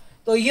आएगा।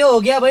 तो ये हो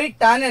गया भाई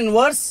tan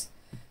inverse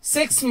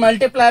 6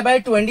 multiply by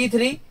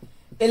 23,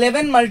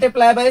 11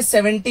 multiply by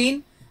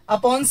 17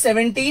 upon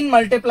 17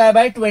 multiply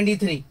by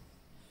 23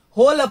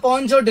 whole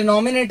upon जो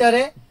डिनोमिनेटर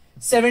है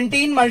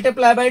 17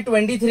 multiply by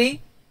 23,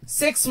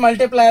 6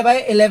 multiply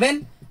by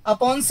 11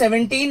 upon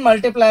 17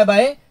 multiply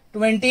by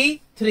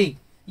 23।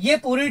 ये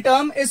पूरी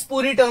टर्म इस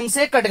पूरी टर्म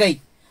से कट गई।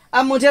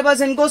 अब मुझे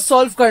बस इनको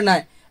सॉल्व करना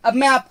है। अब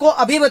मैं आपको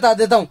अभी बता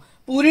देता हूं,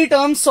 पूरी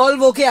टर्म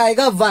सॉल्व होके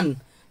आएगा 1।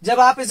 जब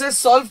आप इसे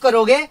सॉल्व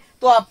करोगे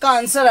तो आपका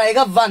आंसर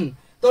आएगा 1।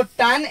 तो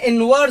tan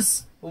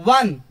इनवर्स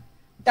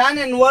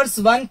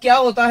 1 क्या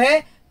होता है,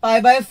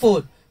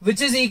 π/4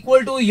 which is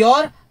equal to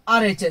your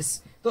RHS।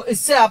 तो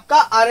इससे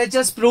आपका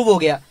RHS प्रूव हो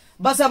गया।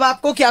 बस अब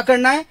आपको क्या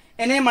करना है,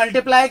 इन्हें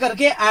मल्टीप्लाई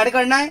करके ऐड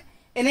करना है,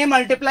 इन्हें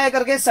मल्टीप्लाई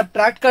करके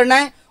सब्ट्रैक्ट करना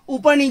है।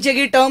 ऊपर नीचे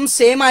की टर्म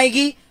सेम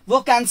आएगी, वो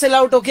कैंसिल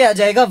आउट होके आ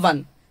जाएगा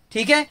 1।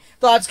 ठीक है,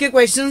 तो आज के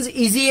क्वेश्चंस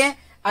इजी है।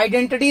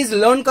 आइडेंटिटीज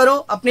लर्न करो,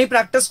 अपनी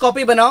प्रैक्टिस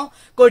कॉपी बनाओ।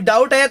 कोई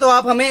डाउट है तो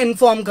आप हमें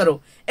इन्फॉर्म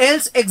करो,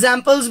 एल्स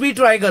एग्जाम्पल्स भी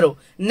ट्राई करो।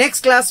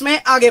 नेक्स्ट क्लास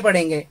में आगे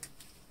पढ़ेंगे।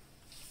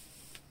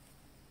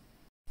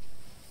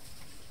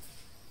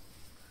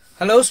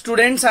 Hello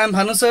students, I am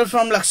Bhanu sir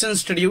from लक्ष्य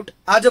इंस्टीट्यूट।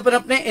 आज अपन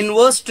अपने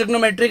इनवर्स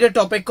ट्रिग्नोमेट्री के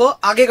टॉपिक को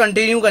आगे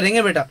कंटिन्यू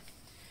करेंगे। बेटा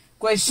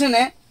क्वेश्चन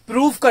है,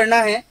 प्रूव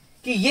करना है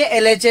कि ये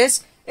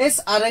LHS इस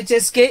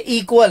RHS के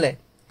इक्वल है।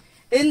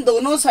 इन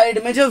दोनों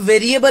साइड में जो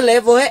वेरिएबल है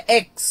वो है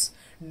x।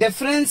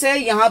 डिफरेंस है,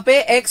 यहाँ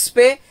पे x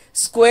पे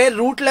स्क्वायर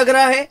रूट लग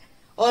रहा है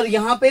और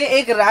यहाँ पे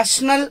एक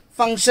रैशनल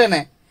फंक्शन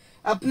है।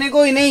 अपने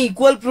को इन्हें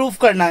इक्वल प्रूफ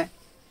करना है।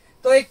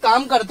 तो एक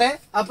काम करते हैं,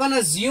 अपन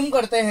अज्यूम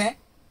करते हैं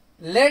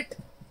late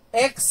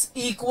x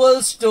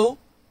equals to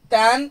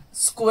tan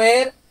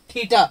square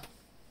theta.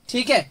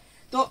 ठीक है,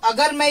 तो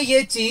अगर मैं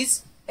ये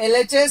चीज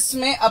LHS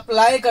में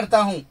अप्लाई करता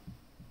हूं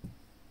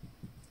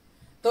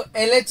तो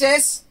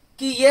LHS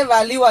की ये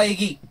वैल्यू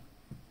आएगी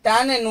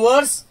tan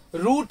inverse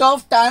root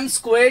of tan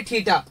square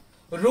theta.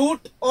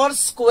 Root और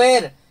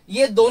स्क्वायर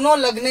ये दोनों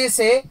लगने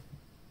से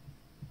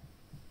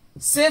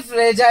सिर्फ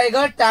रह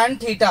जाएगा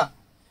tan थीटा।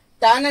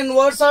 tan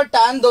इनवर्स और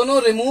tan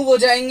दोनों रिमूव हो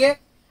जाएंगे,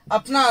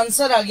 अपना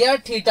आंसर आ गया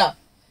थीटा।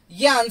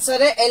 ये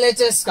आंसर है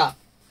LHS का।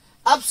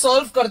 अब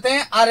सॉल्व करते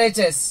हैं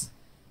RHS।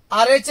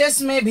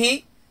 RHS में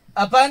भी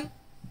अपन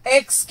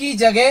x की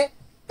जगह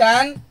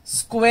tan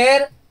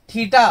स्क्वायर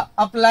थीटा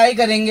अप्लाई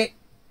करेंगे।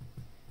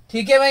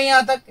 ठीक है भाई,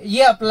 यहां तक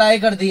ये अप्लाई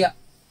कर दिया।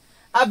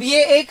 अब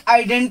ये एक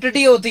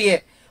आइडेंटिटी होती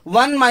है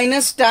 1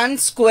 minus tan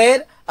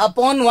square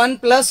upon 1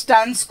 plus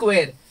tan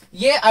square.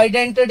 ये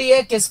आइडेंटिटी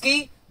है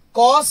किसकी?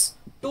 cos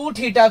 2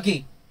 थीटा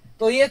की।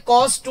 तो ये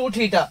cos 2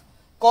 थीटा,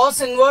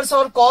 cos इनवर्स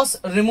और cos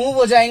रिमूव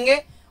हो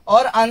जाएंगे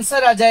और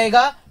आंसर आ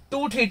जाएगा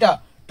 2 थीटा।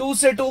 2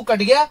 से 2 कट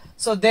गया,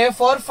 सो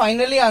देयरफॉर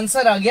फाइनली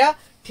आंसर आ गया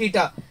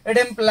theta. It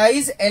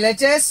implies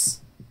LHS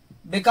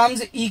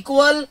becomes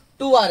equal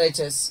to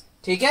RHS।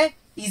 ठीक है,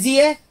 इजी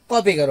है,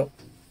 कॉपी करो।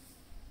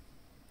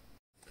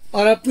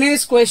 और अपने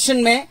इस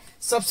क्वेश्चन में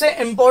सबसे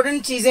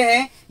इंपॉर्टेंट चीजें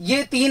हैं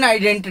ये 3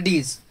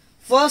 आइडेंटिटीज।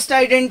 फर्स्ट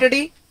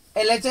आइडेंटिटी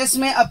LHS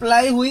में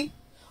अप्लाई हुई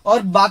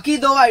और बाकी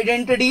 2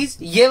 आइडेंटिटीज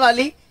ये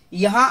वाली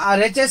यहां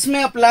RHS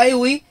में अप्लाई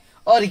हुई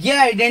और ये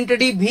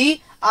आइडेंटिटी भी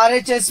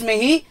RHS में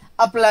ही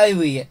अप्लाई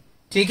हुई है।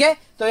 ठीक है,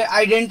 तो ये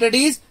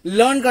आइडेंटिटीज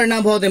लर्न करना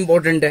बहुत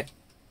इंपॉर्टेंट है।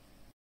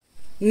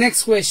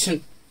 नेक्स्ट क्वेश्चन,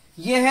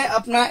 ये है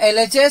अपना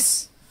LHS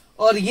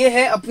और ये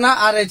है अपना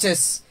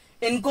RHS।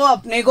 इनको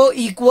अपने को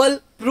इक्वल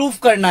प्रूफ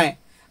करना है।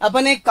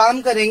 अपन एक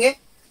काम करेंगे,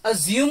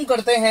 अज्यूम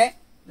करते हैं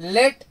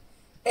late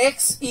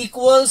x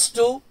equals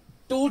to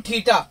 2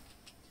 theta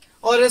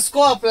और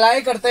इसको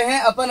अप्लाई करते हैं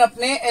अपन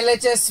अपने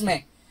LHS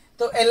में।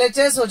 तो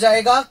LHS हो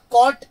जाएगा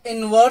cot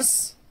इनवर्स,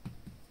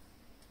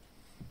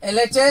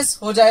 LHS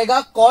हो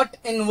जाएगा cot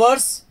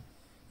inverse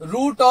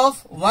root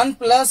of 1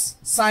 plus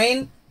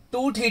sign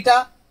 2 theta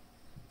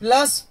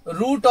plus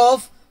root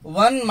of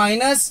 1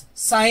 minus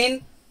sign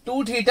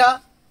 2 theta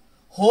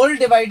whole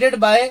divided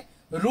by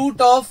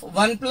root of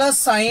 1 plus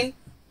sign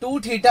 2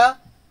 theta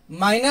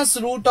minus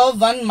root of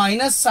 1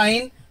 minus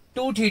sign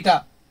 2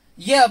 theta.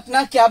 ये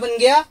अपना क्या बन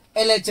गया?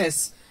 LHS।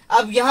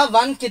 अब यहाँ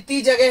 1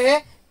 कितनी जगह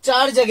है?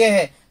 4 जगह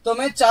है, तो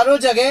मैं चारों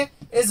जगह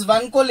इस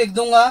 1 को लिख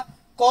दूंगा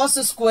cos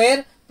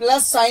square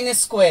plus sine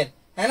square,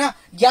 है ना।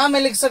 या मैं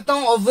लिख सकता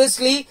हूं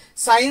obviously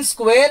sine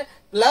square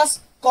plus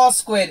cos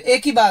square,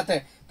 एक ही बात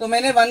है। तो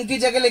मैंने 1 की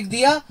जगह लिख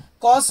दिया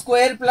cos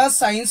square plus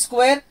sine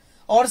square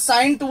और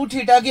साइन 2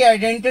 थीटा की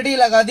आइडेंटिटी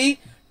लगा दी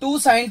 2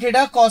 sine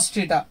theta cos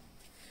theta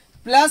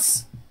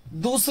plus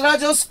दूसरा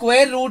जो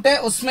स्क्वायर रूट है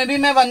उसमें भी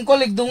मैं 1 को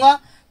लिख दूंगा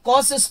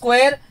cos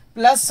square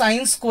plus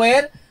sine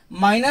square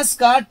minus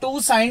का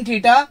 2 sine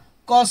theta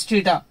cos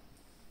theta.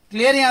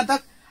 Clear यहां तक?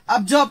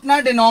 अब जो अपना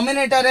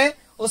डिनोमिनेटर है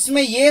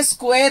उसमें ये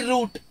स्क्वायर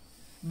रूट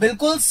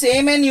बिल्कुल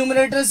सेम है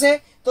न्यूमरेटर से,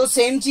 तो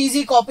सेम चीज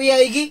ही कॉपी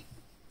आएगी।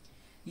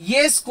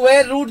 ये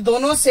स्क्वायर रूट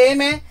दोनों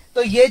सेम है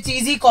तो ये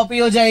चीज ही कॉपी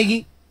हो जाएगी।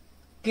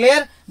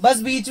 क्लियर? बस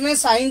बीच में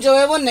साइन जो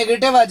है वो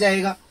नेगेटिव आ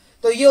जाएगा।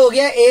 तो ये हो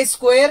गया a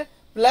square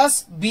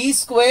plus b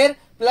square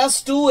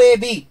plus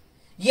 2ab।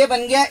 ये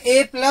बन गया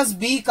a प्लस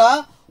b का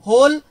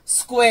होल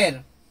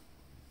स्क्वायर,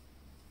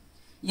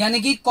 यानी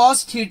कि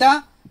cos theta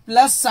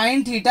plus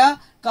sine theta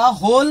का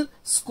होल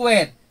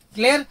स्क्वायर।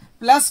 क्लियर?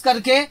 प्लस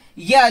करके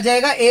ये आ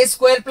जाएगा a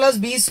square plus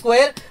b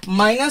square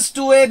minus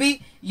 2ab,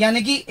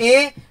 यानी कि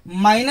a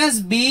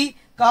माइनस b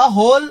का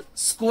होल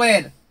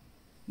स्क्वायर।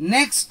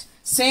 नेक्स्ट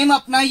सेम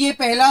अपना ये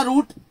पहला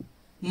रूट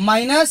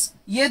माइनस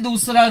ये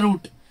दूसरा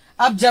रूट।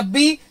 अब जब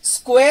भी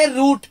स्क्वायर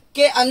रूट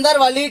के अंदर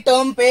वाली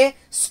टर्म पे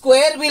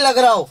स्क्वायर भी लग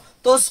रहा हो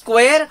तो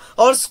स्क्वायर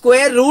और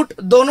स्क्वायर रूट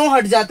दोनों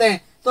हट जाते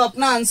हैं, तो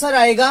अपना आंसर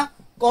आएगा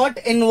cot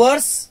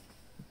inverse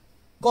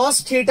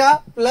cos theta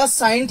plus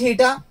sine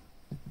theta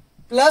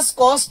plus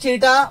cos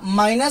theta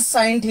minus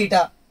sine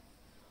theta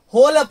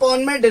whole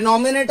upon में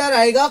डिनोमिनेटर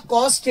आएगा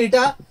cos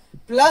theta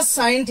plus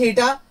sine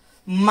theta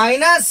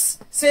minus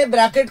से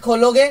ब्रैकेट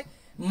खोलोगे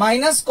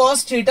minus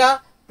cos theta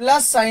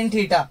plus sine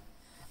theta.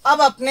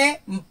 अब अपने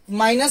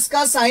माइनस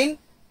का sign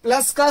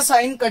plus का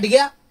sign cut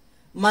गया,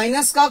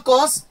 minus का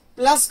cos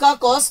प्लस का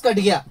cos कट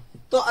गया,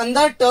 तो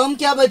अंदर टर्म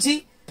क्या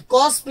बची?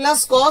 cos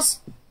plus cos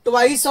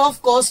twice of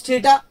cos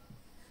theta,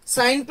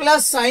 sign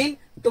plus sign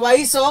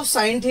twice of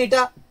sine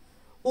theta.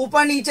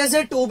 ऊपर नीचे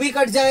से 2 भी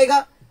कट जाएगा,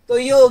 तो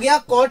ये हो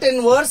गया cot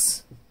inverse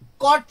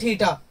cot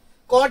theta.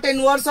 cot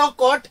inverse और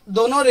cot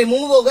दोनों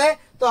रिमूव हो गए,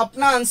 तो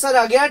अपना आंसर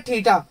आ गया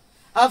थीटा।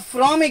 अब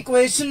फ्रॉम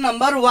इक्वेशन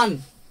नंबर 1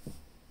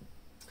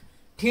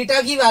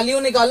 थीटा की वैल्यू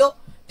निकालो।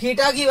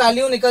 थीटा की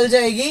वैल्यू निकल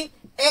जाएगी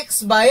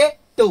x बाय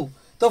 2।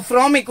 तो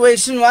फ्रॉम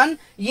इक्वेशन 1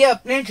 ये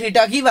अपने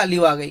थीटा की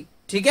वैल्यू आ गई।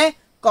 ठीक है,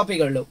 कॉपी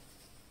कर लो।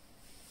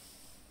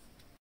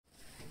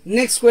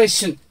 नेक्स्ट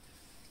क्वेश्चन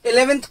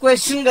 11th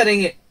क्वेश्चन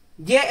करेंगे।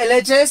 ये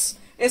LHS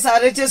इस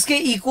RHS के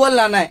इक्वल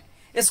लाना है।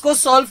 इसको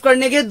सॉल्व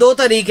करने के 2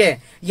 तरीके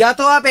हैं, या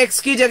तो आप x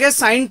की जगह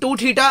साइन 2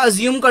 थीटा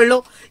अज्यूम कर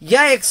लो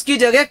या x की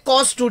जगह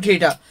cos 2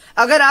 थीटा।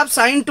 अगर आप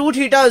साइन 2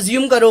 थीटा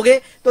अज्यूम करोगे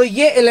तो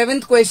ये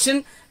 11th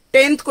क्वेश्चन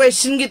 10th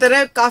क्वेश्चन की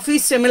तरह काफी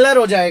सिमिलर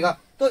हो जाएगा,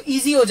 तो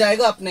इजी हो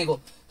जाएगा अपने को।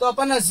 तो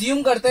अपन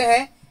अज्यूम करते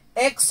हैं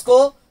x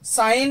को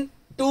साइन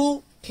 2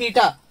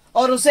 थीटा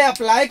और उसे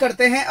अप्लाई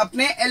करते हैं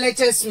अपने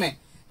LHS में।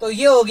 तो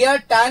ये हो गया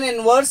tan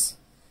inverse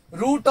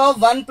root of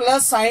 1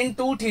 plus sign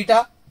 2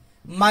 theta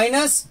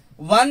minus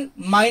 1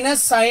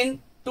 minus sign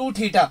 2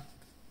 theta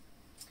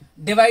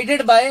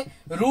divided by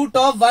root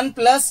of 1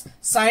 plus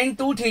sign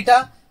 2 theta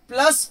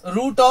plus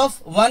root of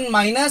 1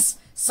 minus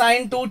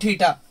sign 2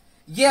 theta.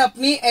 ये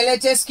अपनी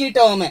LHS की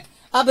टर्म है।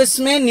 अब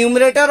इसमें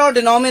न्यूमरेटर और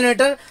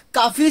डिनोमिनेटर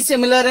काफी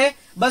सिमिलर है,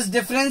 बस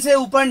डिफरेंस है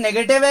ऊपर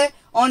नेगेटिव है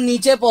और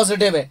नीचे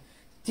पॉजिटिव है।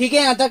 ठीक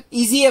है, यहां तक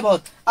इजी है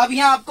बहुत। अब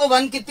यहाँ आपको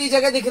 1 कितनी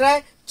जगह दिख रहा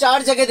है?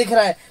 4 जगह दिख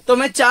रहा है। तो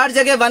मैं 4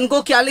 जगह 1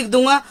 को क्या लिख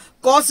दूंगा?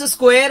 Cos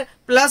square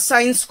plus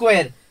sine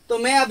square. तो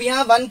मैं अब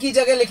यहाँ 1 की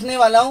जगह लिखने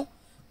वाला हूं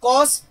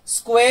cos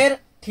square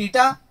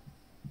theta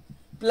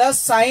plus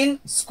sine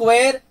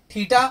square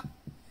theta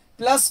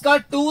plus का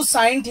 2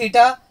 साइन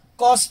थीटा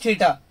कॉस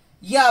थीटा।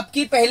 ये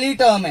आपकी पहली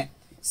टर्म है।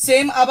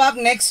 सेम अब आप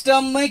नेक्स्ट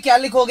टर्म में क्या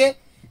लिखोगे?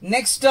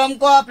 नेक्स्ट टर्म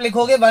को आप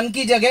लिखोगे 1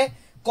 की जगह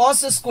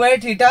cos square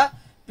theta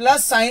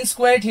plus sine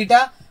square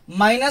theta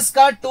minus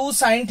का 2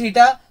 साइन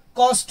थीटा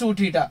कॉस 2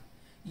 थीटा।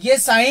 ये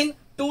साइन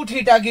 2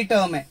 थीटा की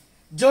टर्म है।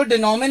 जो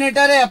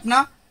डिनोमिनेटर है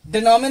अपना,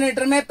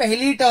 डिनोमिनेटर में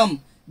पहली टर्म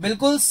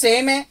बिल्कुल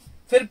सेम है,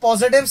 फिर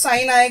पॉजिटिव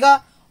साइन आएगा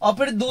और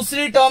फिर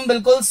दूसरी टर्म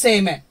बिल्कुल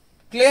सेम है।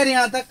 क्लियर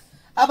यहां तक?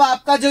 अब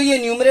आपका जो ये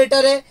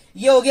न्यूमरेटर है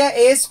ये हो गया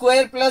a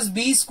square plus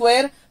b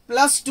square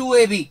plus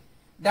 2ab।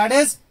 That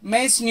is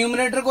मैं इस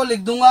न्यूमरेटर को लिख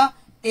दूंगा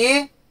a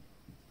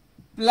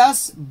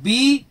प्लस b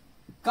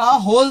का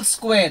होल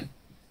स्क्वायर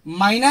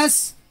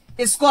माइनस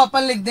इसको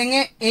अपन लिख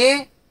देंगे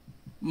a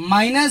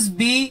माइनस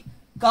b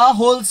का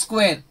whole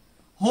square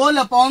whole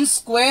upon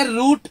square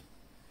root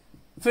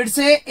फिर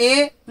से a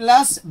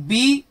प्लस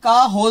b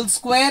का whole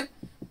square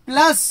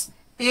plus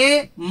a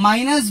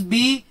minus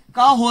b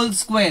का होल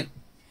स्क्वायर।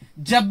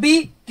 जब भी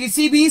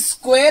किसी भी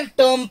स्क्वायर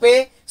टर्म पे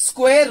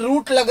स्क्वायर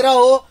रूट लग रहा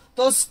हो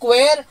तो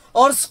स्क्वायर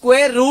और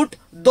स्क्वायर रूट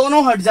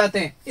दोनों हट जाते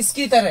हैं,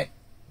 इसकी तरह।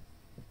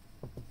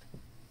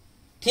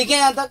 ठीक है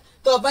यहां तक?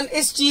 तो अपन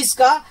इस चीज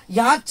का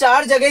यहां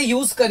 4 जगह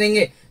यूज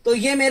करेंगे। तो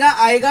ये मेरा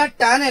आएगा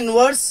tan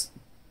inverse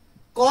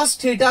cos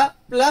theta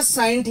plus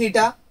sine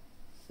theta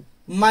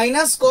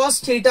minus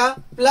cos theta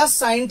plus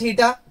sine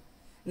theta.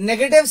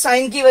 Negative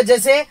sign की वजह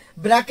से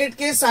ब्रैकेट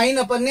के साइन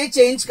अपन ने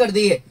चेंज कर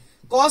दिए।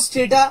 cos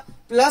theta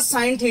plus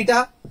sine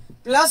theta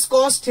plus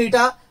cos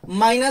theta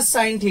minus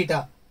sine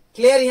theta.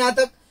 Clear यहां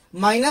तक?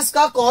 माइनस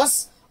का cos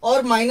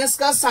और माइनस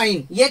का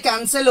साइन ये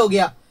कैंसिल हो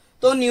गया,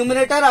 तो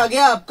न्यूमरेटर आ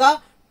गया आपका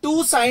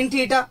 2 साइन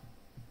थीटा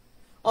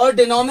और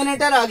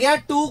डिनोमिनेटर आ गया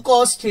 2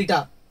 cos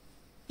थीटा।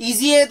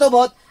 इजी है तो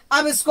बहुत।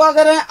 अब इसको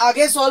अगर मैं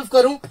आगे सॉल्व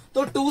करूं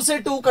तो 2 से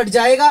 2 कट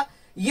जाएगा।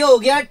 ये हो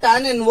गया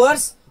tan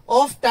inverse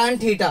of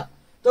tan theta.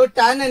 तो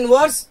tan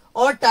इनवर्स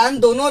और tan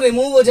दोनों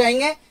रिमूव हो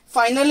जाएंगे,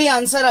 फाइनली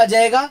आंसर आ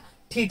जाएगा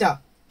थीटा।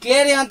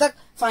 क्लियर यहां तक?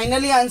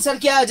 फाइनली आंसर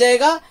क्या आ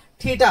जाएगा?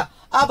 थीटा।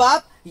 अब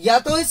आप या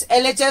तो इस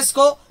LHS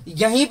को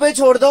यहीं पे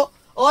छोड़ दो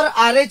और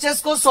RHS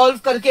को सॉल्व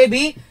करके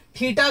भी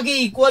थीटा के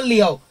इक्वल ले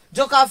आओ,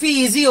 जो काफी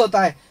इजी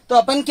होता है। तो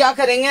अपन क्या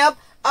करेंगे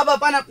अब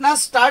अपन अपना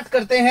स्टार्ट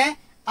करते हैं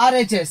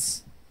RHS।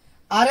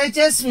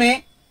 RHS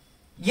में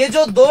ये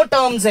जो 2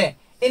 टर्म्स है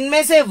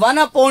इनमें से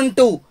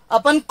 1/2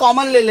 अपन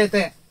कॉमन ले लेते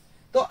हैं।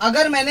 तो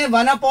अगर मैंने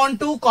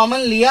 1/2 कॉमन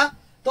लिया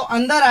तो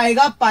अंदर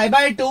आएगा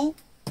π/2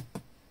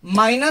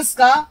 माइनस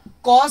का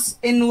cos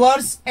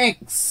इनवर्स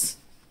x।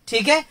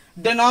 ठीक है,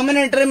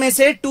 डिनोमिनेटर में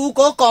से 2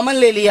 को कॉमन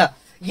ले लिया।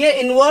 ये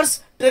इनवर्स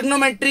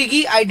ट्रिग्नोमेट्री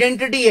की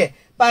आइडेंटिटी है।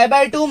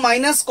 π/2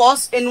 माइनस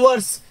cos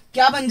इनवर्स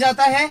क्या बन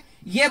जाता है?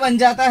 ये बन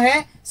जाता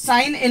है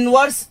साइन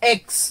इनवर्स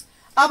x।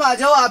 अब आ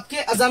जाओ आपके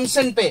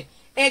अजम्पशन पे।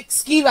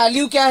 x की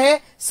वैल्यू क्या है?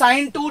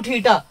 साइन 2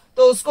 थीटा,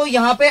 तो उसको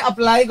यहां पे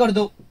अप्लाई कर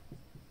दो।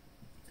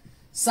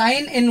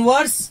 Sine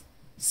inverse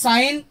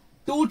sine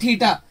 2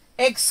 theta.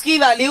 x की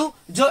वैल्यू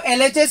जो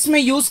LHS में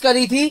यूज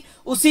करी थी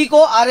उसी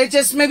को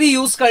RHS में भी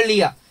यूज कर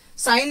लिया।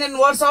 साइन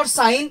इनवर्स और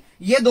साइन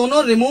ये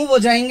दोनों रिमूव हो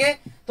जाएंगे,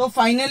 तो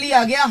फाइनली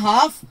आ गया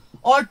हाफ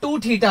और 2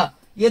 थीटा।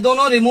 ये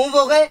दोनों रिमूव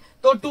हो गए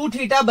तो 2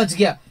 थीटा बच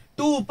गया।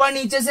 2 ऊपर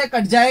नीचे से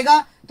कट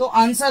जाएगा तो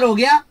आंसर हो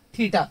गया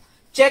थीटा।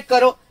 चेक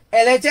करो,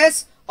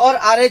 LHS और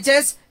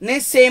RHS ने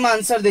सेम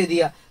आंसर दे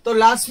दिया। तो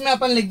लास्ट में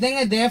अपन लिख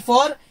देंगे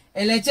therefore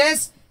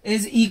LHS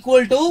is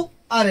equal to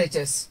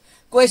RHS।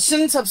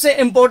 Question सबसे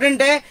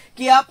इंपॉर्टेंट है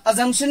कि आप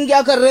अजम्पशन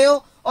क्या कर रहे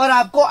हो और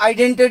आपको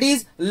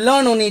आइडेंटिटीज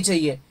लर्न होनी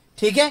चाहिए।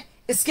 ठीक है,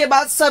 इसके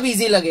बाद सब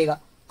इजी लगेगा।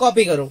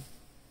 कॉपी करो।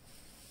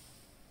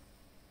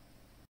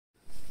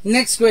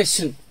 Next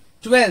question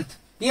 12th।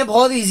 ये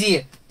बहुत इजी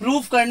है।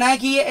 प्रूफ करना है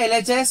कि ये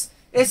LHS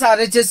इस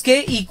RHS के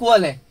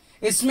इक्वल है।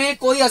 इसमें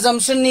कोई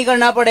अजम्पशन नहीं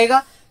करना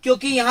पड़ेगा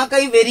क्योंकि यहाँ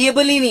कहीं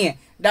वेरिएबल ही नहीं है।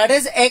 दैट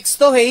इज x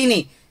तो है ही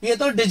नहीं, ये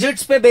तो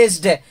डिजिट्स पे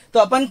बेस्ड है। तो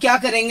अपन क्या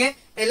करेंगे?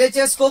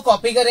 LHS को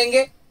कॉपी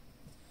करेंगे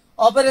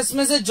और फिर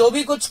इसमें से जो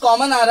भी कुछ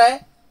कॉमन आ रहा है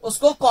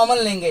उसको कॉमन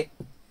लेंगे।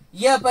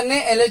 ये अपन ने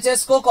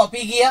LHS को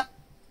कॉपी किया।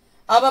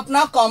 अब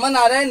अपना कॉमन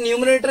आ रहा है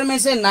न्यूमरेटर में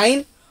से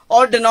 9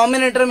 और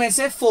डिनोमिनेटर में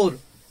से 4,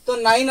 तो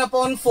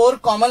 9/4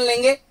 कॉमन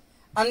लेंगे,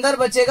 अंदर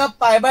बचेगा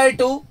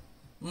π/2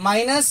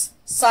 minus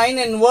sine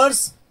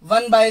inverse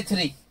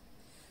 1/3।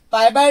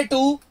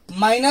 π/2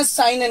 minus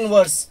sine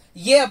inverse,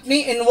 ये अपनी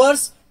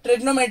इनवर्स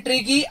ट्रिग्नोमेट्री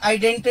की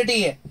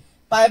आइडेंटिटी है।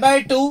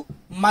 π/2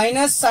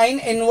 माइनस साइन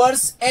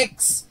इनवर्स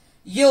x,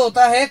 ये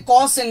होता है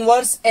कॉस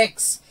इनवर्स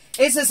x।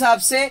 इस हिसाब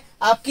से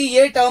आपकी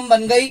ये टर्म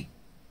बन गई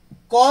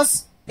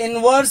कॉस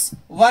इनवर्स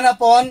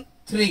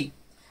 1/3।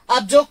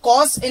 अब जो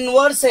कॉस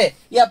इनवर्स है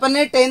ये अपन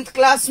ने 10th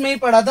क्लास में ही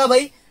पढ़ा था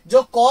भाई।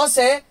 जो कॉस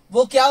है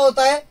वो क्या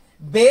होता है,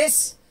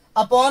 बेस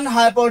अपॉन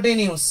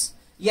हाइपोटेन्यूज,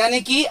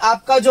 यानी कि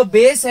आपका जो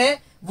बेस है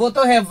वो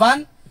तो है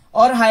 1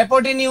 और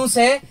हाइपोटेन्यूज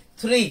है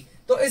 3।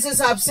 तो इस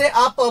हिसाब से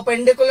आप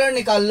परपेंडिकुलर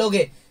निकाल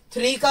लोगे,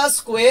 3 का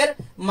स्क्वायर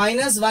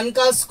माइनस 1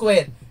 का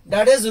square,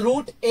 that is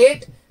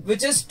 √8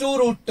 which is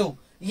 2√2।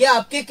 ये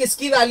आपके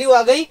किसकी वैल्यू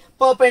आ गई,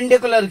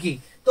 परपेंडिकुलर की।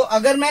 तो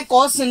अगर मैं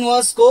कॉस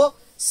इनवर्स को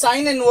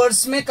साइन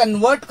इनवर्स में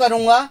कन्वर्ट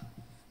करूंगा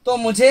तो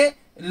मुझे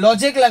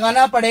लॉजिक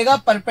लगाना पड़ेगा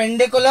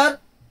परपेंडिकुलर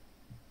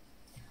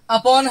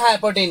अपॉन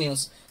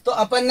हाइपोटेन्यूज। तो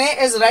अपन ने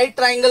इस राइट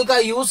ट्राइंगल का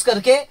यूज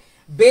करके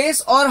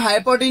बेस और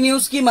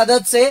हाइपोटेन्यूज की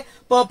मदद से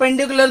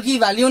परपेंडिकुलर की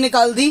वैल्यू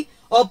निकाल दी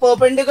और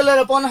परपेंडिकुलर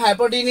अपॉन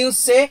हाइपोटेन्यूज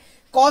से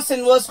कॉस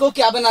इनवर्स को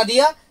क्या बना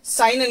दिया,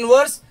 sine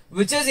inverse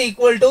which is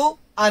equal to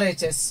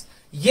RHS।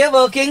 ये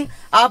वर्किंग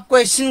आप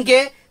क्वेश्चन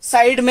के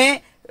साइड में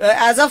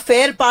एज अ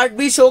फेयर पार्ट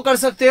भी शो कर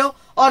सकते हो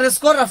और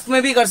इसको रफ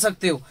में भी कर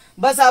सकते हो।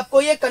 बस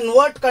आपको ये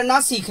कन्वर्ट करना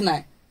सीखना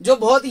है, जो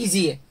बहुत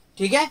इजी है।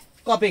 ठीक है,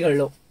 कॉपी कर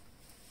लो।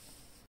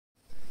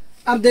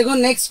 अब देखो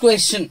नेक्स्ट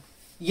क्वेश्चन,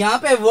 यहां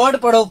पे वर्ड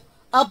पढ़ो।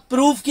 अब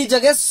प्रूफ की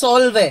जगह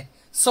सॉल्व है।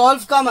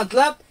 सॉल्व का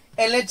मतलब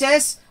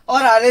LHS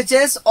और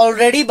RHS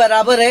ऑलरेडी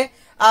बराबर है,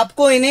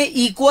 आपको इन्हें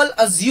इक्वल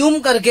अज्यूम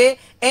करके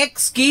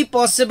x की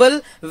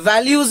पॉसिबल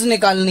वैल्यूज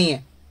निकालनी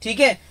है। ठीक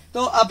है,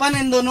 तो अपन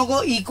इन दोनों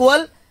को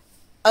इक्वल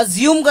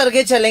अज्यूम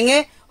करके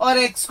चलेंगे और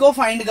x को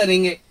फाइंड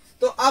करेंगे।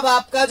 तो अब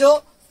आपका जो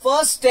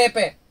फर्स्ट स्टेप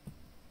है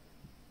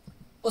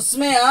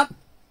उसमें आप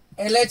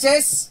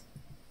LHS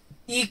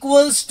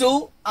इक्वल्स टू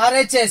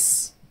RHS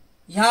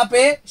यहां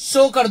पे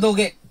शो कर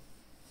दोगे।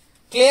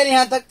 क्लियर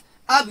यहां तक?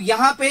 अब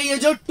यहां पे ये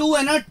जो 2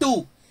 है ना,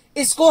 2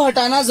 इसको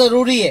हटाना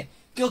जरूरी है,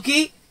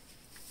 क्योंकि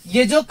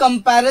ये जो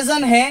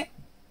कंपैरिजन है,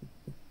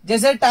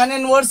 जैसे tan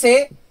inverse A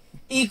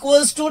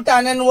equals to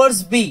tan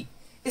inverse B,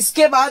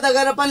 इसके बाद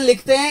अगर अपन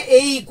लिखते हैं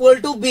A इक्वल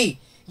टू B,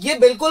 ये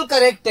बिल्कुल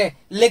करेक्ट है।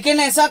 लेकिन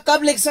ऐसा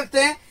कब लिख सकते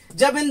हैं,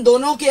 जब इन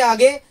दोनों के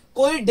आगे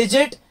कोई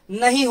डिजिट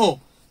नहीं हो।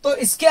 तो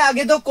इसके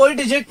आगे तो कोई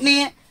डिजिट नहीं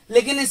है,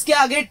 लेकिन इसके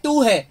आगे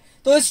 2 है,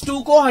 तो इस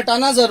 2 को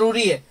हटाना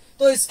जरूरी है।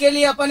 तो इसके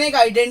लिए अपन एक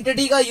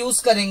आइडेंटिटी का यूज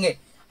करेंगे।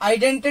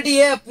 आइडेंटिटी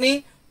है अपनी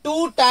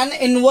 2 tan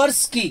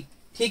इनवर्स की।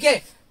 ठीक है,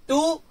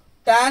 2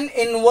 tan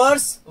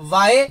inverse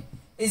y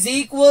is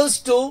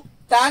equals to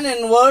tan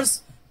inverse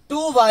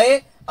 2y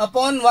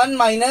upon 1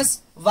 minus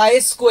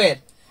y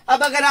square.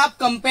 अब अगर आप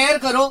कंपेयर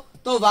करो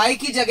तो y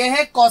की जगह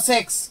है cos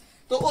x,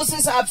 तो उस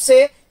हिसाब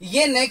से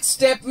ये नेक्स्ट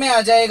स्टेप में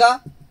आ जाएगा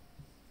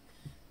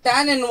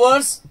tan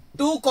inverse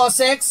 2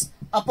 cos x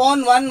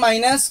upon 1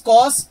 minus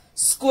cos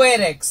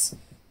square x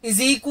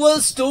is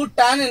equals to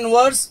tan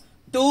inverse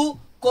 2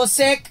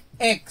 cosec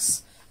x।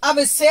 अब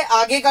इससे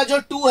आगे का जो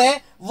 2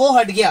 है वो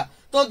हट गया,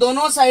 तो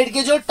दोनों साइड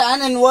के जो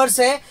tan इनवर्स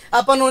है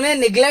अपन उन्हें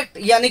निग्लेक्ट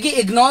यानी कि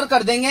इग्नोर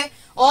कर देंगे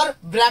और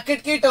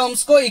ब्रैकेट की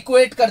टर्म्स को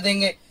इक्वेट कर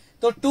देंगे।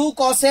 तो 2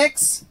 cos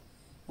x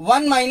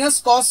 1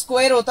 minus cos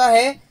square होता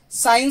है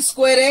sin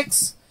स्क्वायर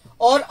x,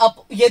 और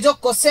अब ये जो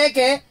cosec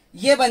है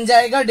ये बन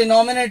जाएगा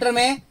डिनोमिनेटर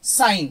में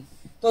sin।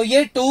 तो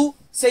ये 2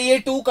 से ये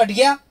 2 कट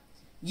गया,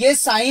 ये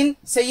sin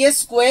से ये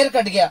स्क्वायर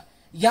कट गया,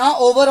 यहां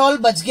ओवरऑल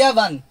बच गया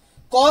 1।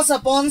 cos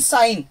अपॉन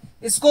sin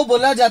इसको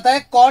बोला जाता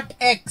है cot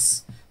x।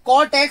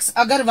 cot x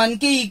अगर 1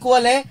 के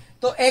इक्वल है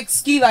तो x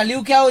की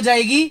वैल्यू क्या हो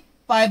जाएगी,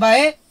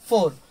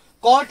 π/4।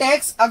 cot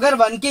x अगर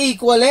 1 के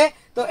इक्वल है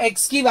तो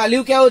x की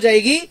वैल्यू क्या हो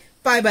जाएगी,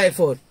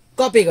 π/4।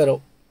 कॉपी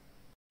करो।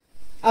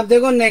 अब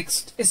देखो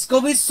नेक्स्ट, इसको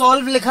भी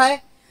सॉल्व लिखा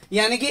है,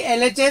 यानी कि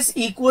LHS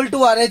इक्वल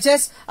टू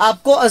RHS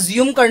आपको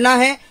अज्यूम करना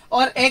है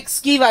और x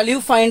की वैल्यू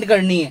फाइंड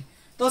करनी है।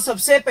 तो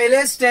सबसे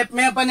पहले स्टेप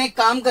में अपन एक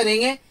काम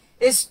करेंगे,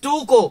 इस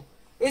 2 को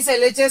इस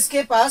LHS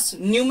के पास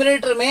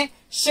न्यूमरेटर में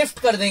शिफ्ट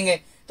कर देंगे।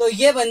 तो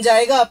ये बन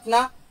जाएगा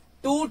अपना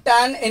 2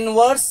 tan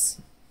inverse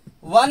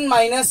 1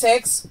 minus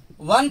x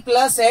 1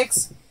 plus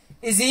x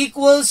is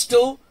equals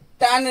to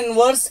tan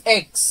inverse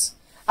x।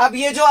 अब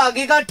ये जो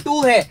आगे का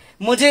 2 है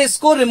मुझे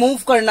इसको रिमूव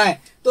करना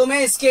है, तो मैं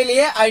इसके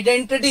लिए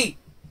आइडेंटिटी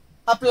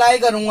अप्लाई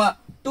करूंगा।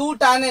 2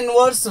 tan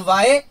inverse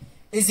y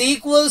is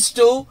equals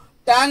to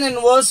tan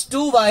inverse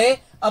 2y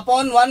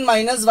upon 1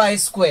 minus y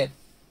square.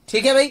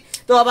 ठीक है भाई,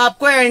 तो अब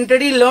आपको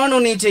आइडेंटिटी लर्न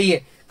होनी चाहिए।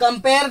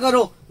 कंपेयर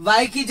करो,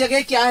 y की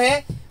जगह क्या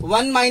है,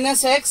 1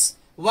 माइनस एक्स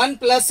 1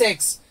 प्लस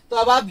एक्स। तो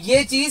अब आप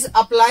ये चीज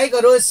अप्लाई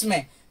करो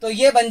इसमें, तो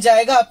ये बन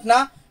जाएगा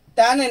अपना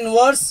tan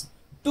inverse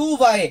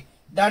 2y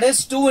that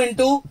is 2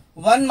 into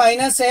 1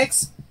 minus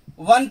x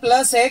 1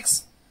 plus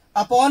x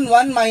upon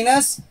 1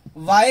 minus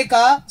y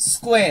का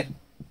स्क्वायर,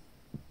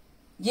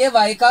 ये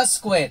y का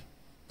स्क्वायर।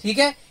 ठीक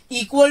है,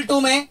 इक्वल टू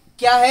में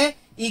क्या है,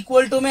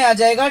 इक्वल टू में आ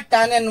जाएगा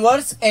tan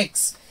इनवर्स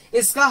x।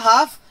 इसका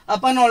हाफ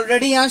अपन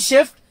ऑलरेडी यहां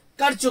शिफ्ट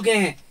कर चुके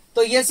हैं,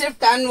 तो ये सिर्फ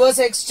tan इनवर्स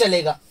x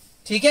चलेगा।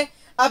 ठीक है,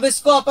 अब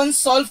इसको अपन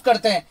सॉल्व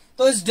करते हैं।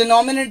 तो इस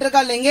डिनोमिनेटर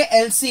का लेंगे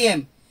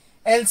एलसीएम।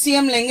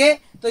 एलसीएम लेंगे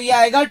तो ये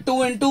आएगा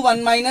 2 into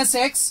 1 minus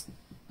x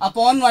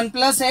upon 1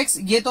 plus x,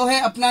 ये तो है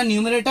अपना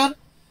न्यूमरेटर,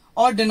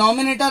 और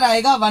डिनोमिनेटर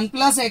आएगा 1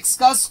 प्लस एक्स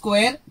का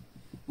स्क्वायर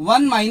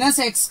 1 माइनस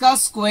एक्स का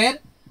स्क्वायर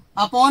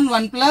अपॉन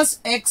 1 प्लस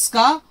एक्स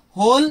का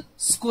होल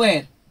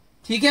स्क्वायर।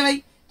 ठीक है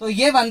भाई, तो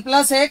ये 1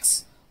 प्लस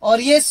एक्स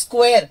और ये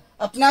स्क्वायर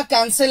अपना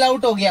कैंसिल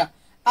आउट हो गया।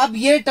 अब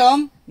ये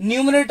टर्म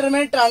न्यूमरेटर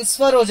में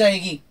ट्रांसफर हो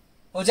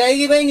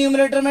जाएगी भाई,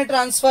 न्यूमरेटर में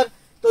ट्रांसफर,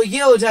 तो ये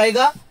हो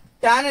जाएगा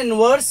tan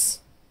inverse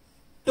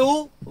 2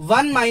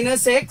 1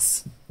 minus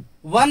x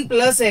 1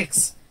 plus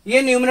x,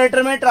 ये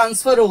न्यूमरेटर में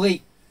ट्रांसफर हो गई।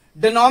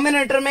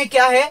 डिनोमिनेटर में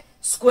क्या है,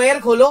 स्क्वायर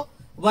खोलो,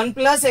 1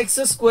 plus x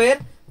square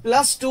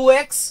plus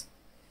 2x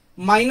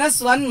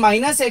minus 1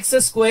 minus x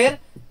square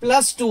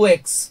plus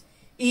 2x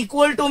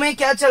equal to में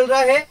क्या चल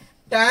रहा है,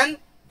 tan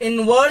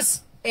इनवर्स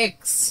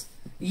x,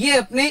 ये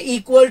अपने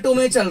इक्वल टू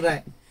में चल रहा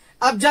है।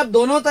 अब जब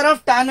दोनों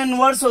तरफ tan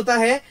इनवर्स होता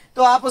है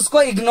तो आप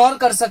उसको इग्नोर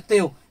कर सकते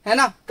हो, है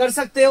ना, कर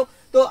सकते हो।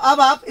 तो अब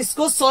आप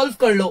इसको सॉल्व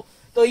कर लो,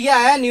 तो ये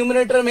आया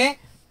न्यूमरेटर में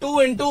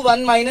 2 into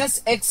 1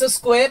 minus x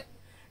square,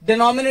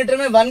 denominator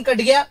में 1 कट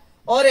गया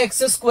और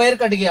एक्स स्क्वायर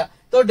कट गया,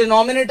 तो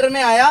डिनोमिनेटर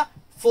में आया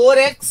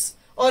 4x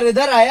और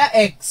इधर आया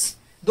x,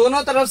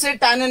 दोनों तरफ से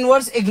tan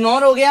इनवर्स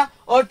इग्नोर हो गया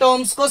और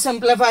टर्म्स को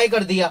सिंप्लीफाई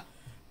कर दिया।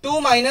 2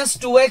 minus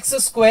 2x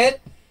square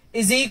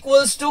is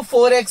equals to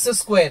 4x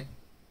square,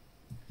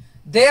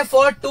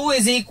 therefore 2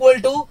 is equal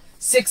to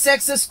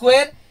 6x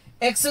square,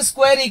 x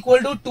square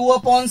equal to 2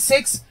 upon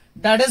 6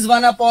 that is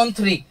 1 upon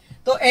 3,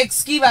 तो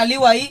x की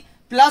वैल्यू आई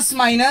प्लस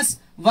माइनस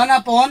 1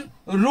 अपॉन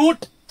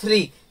रूट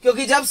 3,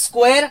 क्योंकि जब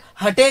स्क्वायर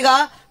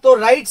हटेगा तो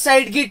right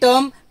side की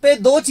term पे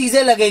दो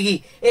चीजें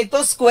लगेगी, एक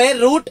तो स्क्वायर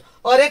रूट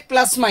और एक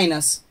प्लस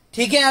माइनस।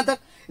 ठीक है यहां तक,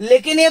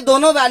 लेकिन ये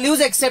दोनों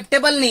वैल्यूज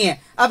एक्सेप्टेबल नहीं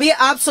है। अभी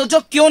आप सोचो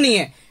क्यों नहीं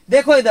है,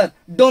 देखो इधर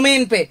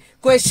डोमेन पे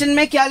क्वेश्चन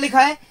में क्या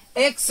लिखा है,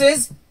 x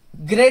is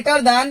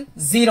greater than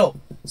 0,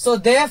 so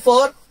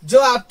therefore जो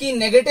आपकी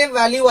नेगेटिव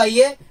वैल्यू आई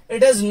है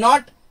इट इज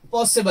नॉट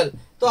पॉसिबल।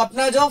 तो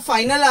अपना जो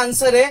फाइनल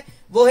आंसर है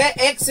वो है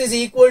x is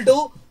equal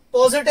to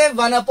positive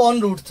 1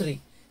 upon root 3,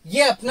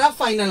 ये अपना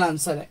फाइनल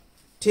आंसर है।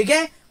 ठीक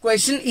है,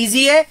 क्वेश्चन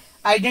इजी है,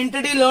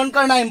 आइडेंटिटी लर्न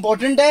करना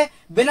इंपॉर्टेंट है,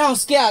 बिना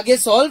उसके आगे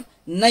सॉल्व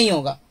नहीं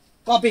होगा,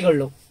 कॉपी कर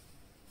लो।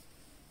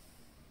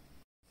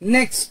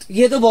 नेक्स्ट,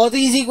 ये तो बहुत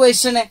ही इजी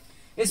क्वेश्चन है,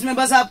 इसमें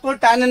बस आपको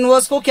tan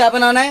इनवर्स को क्या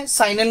बनाना है,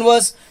 sin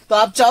इनवर्स। तो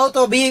आप चाहो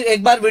तो अभी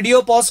एक बार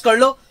वीडियो पॉज कर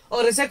लो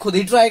और इसे खुद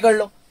ही ट्राई कर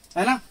लो,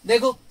 है ना।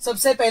 देखो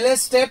सबसे पहले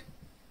स्टेप,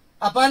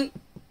 अपन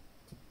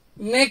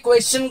ने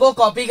क्वेश्चन को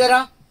कॉपी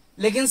करा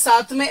लेकिन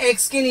साथ में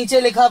x के नीचे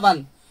लिखा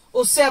 1,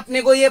 उससे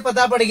अपने को ये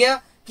पता पड़ गया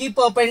कि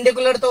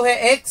परपेंडिकुलर तो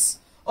है x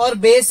और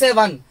बेस है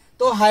 1,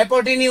 तो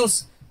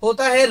हाइपोटेन्यूज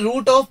होता है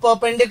root of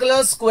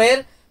perpendicular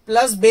square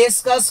plus base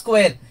का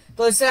स्क्वायर,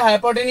 तो इससे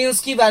हाइपोटेन्यूज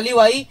की वैल्यू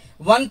आई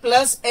 1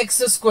 प्लस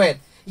एक्स स्क्वायर,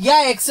 या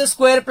एक्स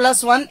स्क्वायर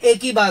प्लस 1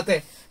 एक ही बात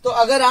है। तो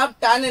अगर आप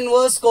tan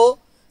इनवर्स को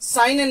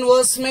sin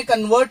इनवर्स में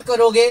कन्वर्ट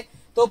करोगे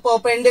तो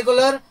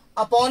परपेंडिकुलर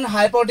अपॉन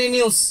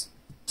हाइपोटेन्यूज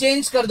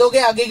चेंज कर दोगे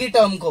आगे की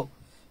टर्म को,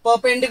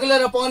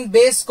 परपेंडिकुलर अपॉन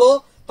बेस को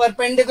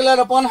परपेंडिकुलर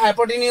अपॉन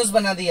हाइपोटेन्यूज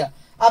बना दिया।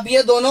 अब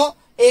ये दोनों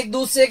एक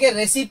दूसरे के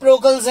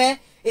रेसिप्रोकल्स हैं,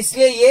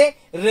 इसलिए ये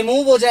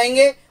रिमूव हो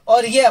जाएंगे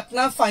और ये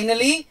अपना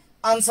फाइनली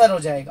आंसर हो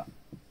जाएगा।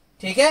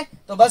 ठीक है,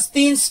 तो बस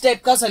 3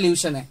 स्टेप का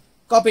सोल्यूशन है,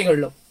 कॉपी कर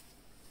लो।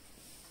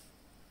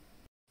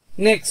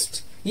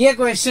 नेक्स्ट, ये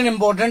क्वेश्चन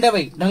इंपॉर्टेंट है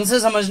भाई, ढंग से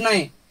समझना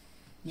है।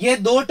 ये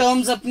दो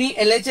टर्म्स अपनी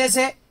LHS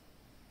है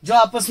जो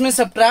आपस में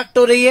सब्ट्रैक्ट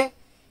हो रही है,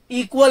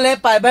 इक्वल है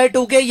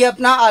π/2 के, ये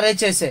अपना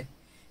RHS है।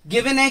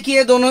 गिवन है कि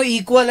ये दोनों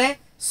इक्वल है,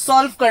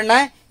 सॉल्व करना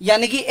है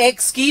यानी कि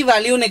x की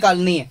वैल्यू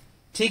निकालनी है।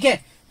 ठीक है,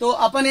 तो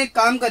अपन एक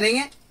काम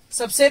करेंगे,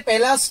 सबसे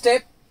पहला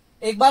स्टेप,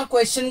 एक बार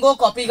क्वेश्चन को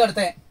कॉपी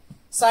करते हैं।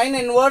 Sine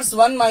inverse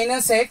 1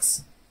 minus x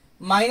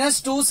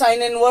minus 2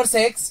 sine inverse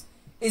x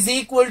is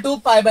equal to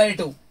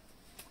π/2।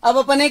 अब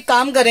अपन एक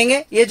काम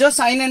करेंगे, ये जो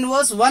साइन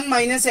इनवर्स 1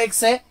 माइनस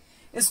एक्स है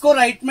इसको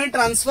राइट में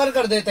ट्रांसफर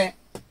कर देते हैं,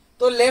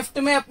 तो लेफ्ट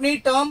में अपनी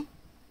टर्म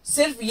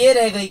सिर्फ ये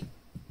रह गई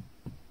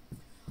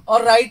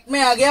और राइट में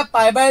आ गया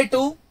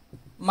π/2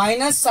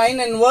 minus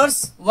sine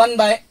inverse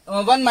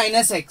 1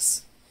 minus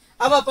x.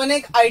 अब अपन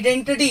एक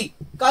आइडेंटिटी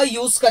का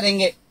यूज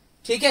करेंगे।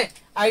 ठीक है,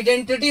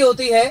 आइडेंटिटी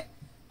होती है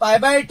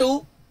π/2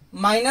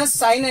 minus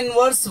sine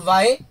inverse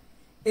y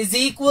is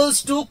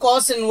equals to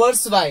cos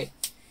inverse y।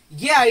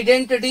 ये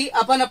आइडेंटिटी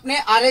अपन अपने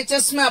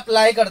RHS में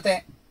अप्लाई करते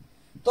हैं,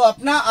 तो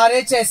अपना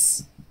RHS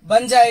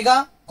बन जाएगा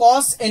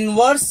कॉस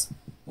इनवर्स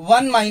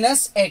 1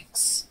 माइनस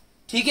एक्स।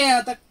 ठीक है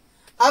यहां तक।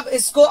 अब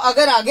इसको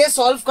अगर आगे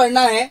सॉल्व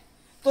करना है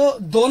तो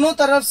दोनों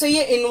तरफ से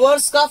ये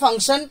इनवर्स का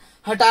फंक्शन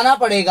हटाना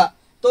पड़ेगा,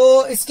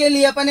 तो इसके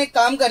लिए अपन एक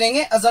काम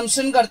करेंगे,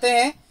 अजम्पशन करते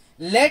हैं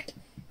late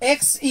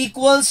x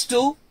equals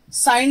to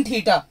sine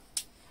theta,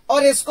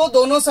 और इसको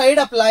दोनों साइड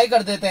अप्लाई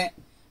कर देते हैं।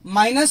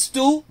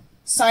 -2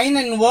 sine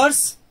inverse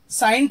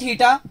sine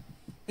theta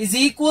is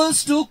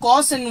equals to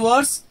cos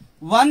inverse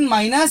 1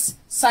 minus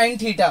sine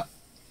theta.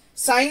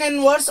 Sine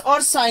inverse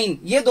और साइन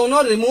ये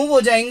दोनों रिमूव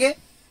हो जाएंगे,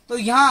 तो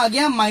यहां आ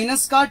गया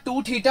माइनस का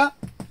 2 थीटा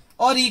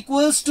और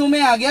इक्वल्स टू में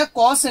आ गया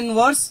cos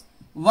inverse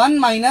 1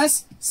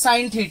 minus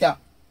sine theta.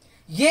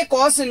 ये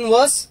कॉस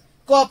इनवर्स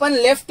को अपन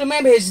लेफ्ट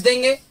में भेज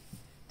देंगे,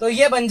 तो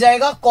ये बन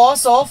जाएगा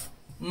cos of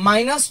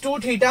 -2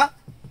 theta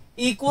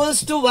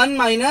equals to 1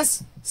 minus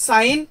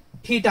sine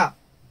theta.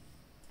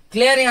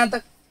 Clear यहां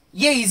तक?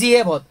 ये इजी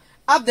है बहुत।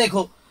 अब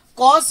देखो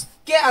कॉस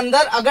के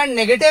अंदर अगर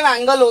नेगेटिव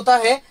एंगल होता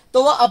है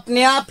तो वो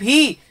अपने आप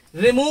ही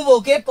रिमूव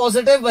होके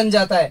पॉजिटिव बन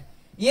जाता है।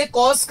 ये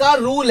कॉस का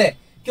रूल है,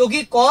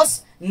 क्योंकि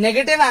कॉस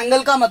नेगेटिव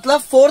एंगल का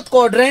मतलब फोर्थ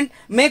क्वाड्रेंट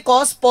में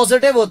कॉस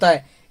पॉजिटिव होता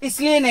है,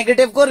 इसलिए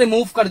नेगेटिव को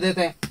रिमूव कर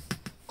देते हैं।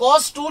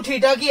 कॉस 2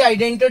 थीटा की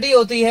आइडेंटिटी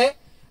होती है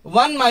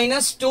 1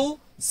 minus 2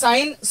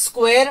 sine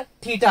square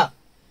theta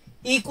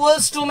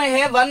equals to में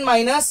है 1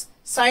 माइनस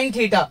साइन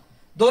थीटा।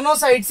 दोनों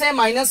साइड से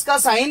माइनस का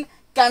साइन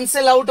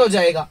कैंसिल आउट हो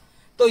जाएगा,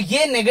 तो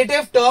ये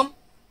नेगेटिव टर्म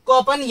को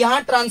अपन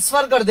यहां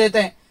ट्रांसफर कर देते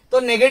हैं, तो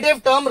नेगेटिव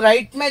टर्म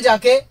राइट में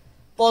जाके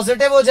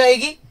पॉजिटिव हो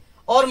जाएगी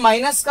और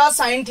माइनस का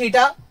साइन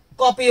थीटा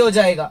कॉपी हो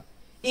जाएगा।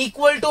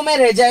 इक्वल टू में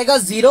रह जाएगा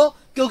 0,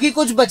 क्योंकि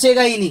कुछ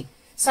बचेगा ही नहीं।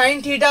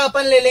 साइन थीटा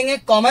अपन ले लेंगे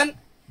कॉमन,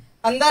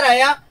 अंदर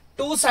आया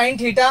 2 साइन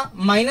थीटा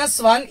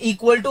 -1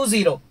 इक्वल टू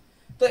 0।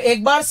 तो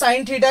एक बार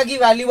साइन थीटा की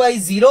वैल्यू आई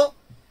 0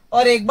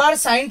 और एक बार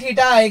साइन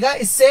थीटा आएगा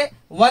इससे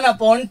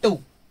 1/2।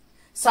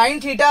 साइन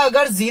थीटा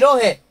अगर 0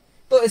 है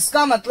तो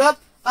इसका मतलब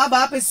अब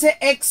आप इससे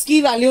x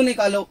की वैल्यू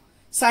निकालो।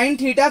 साइन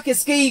थीटा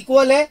किसके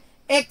इक्वल है?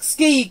 x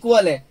के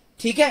इक्वल है।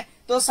 ठीक है,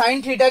 तो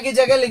साइन थीटा की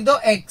जगह लिख दो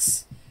x।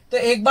 तो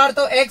एक बार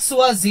तो x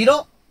हुआ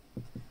 0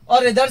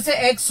 और इधर से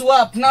x हुआ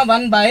अपना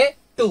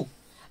 1/2।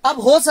 अब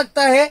हो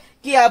सकता है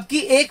कि आपकी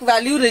एक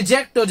वैल्यू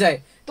रिजेक्ट हो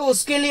जाए, तो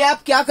उसके लिए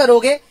आप क्या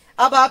करोगे?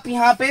 अब आप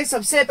यहां पे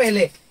सबसे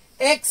पहले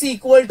x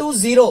इक्वल टू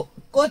 0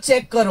 को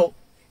चेक करो,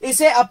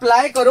 इसे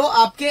अप्लाई करो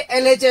आपके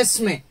LHS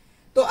में।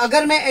 तो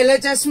अगर मैं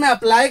LHS में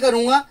अप्लाई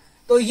करूंगा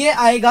तो ये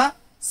आएगा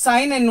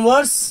sine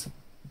inverse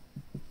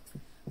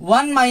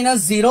 1 minus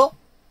 0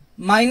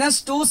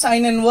 -2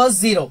 sine inverse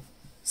 0।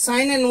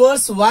 Sine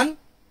inverse 1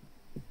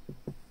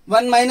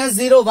 minus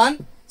 0 1,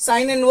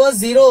 sine inverse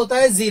 0 होता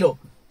है 0,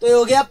 तो ये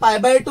हो गया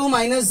π/2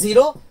 माइनस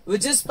 0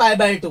 विच इज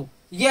π/2।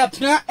 ये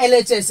अपना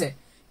LHS है।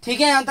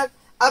 ठीक है यहां तक?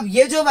 अब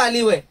ये जो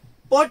वैल्यू है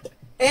पुट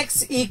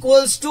x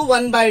इक्वल्स टू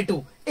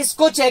 1/2,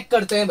 इसको चेक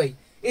करते हैं भाई।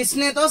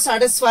 इसने तो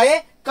सेटिस्फाई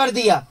कर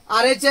दिया,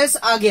 RHS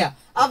आ गया।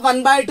 अब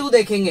 1/2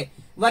 देखेंगे।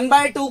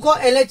 1/2 को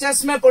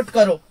LHS में पुट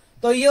करो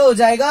तो ये हो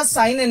जाएगा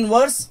sine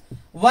inverse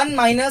 1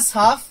 minus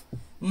half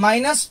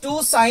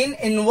 -2 sine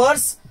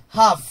inverse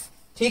half.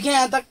 ठीक है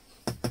यहां तक?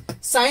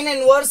 साइन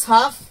इनवर्स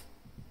हाफ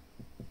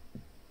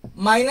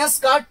माइनस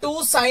का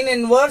 2 साइन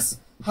इनवर्स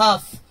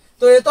हाफ,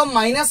 तो ये तो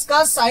माइनस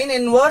का साइन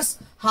इनवर्स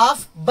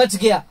हाफ बच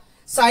गया।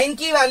 साइन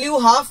की वैल्यू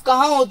हाफ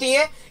कहां होती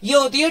है? ये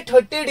होती है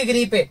 30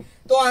 डिग्री पे,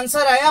 तो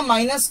आंसर आया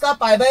माइनस का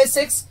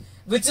π/6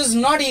 which is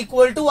not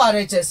equal to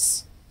RHS।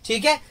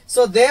 ठीक है,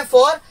 सो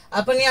देयरफॉर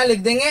अपन यहां लिख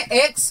देंगे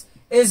x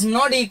is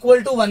not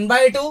equal to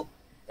 1/2।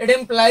 It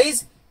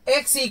implies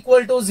x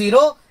equal to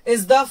 0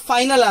 is the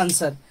final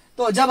answer.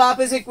 तो जब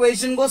आप इस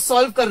इक्वेशन को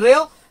सॉल्व कर रहे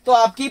हो तो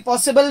आपकी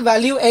पॉसिबल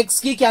वैल्यू x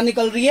की क्या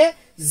निकल रही है?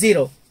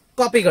 0।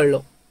 कॉपी कर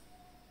लो।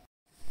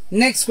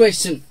 Next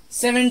question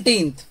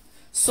 17th।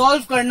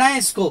 सॉल्व करना है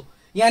इसको,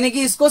 यानी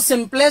कि इसको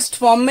सिंपलेस्ट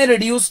फॉर्म में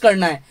रिड्यूस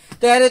करना है।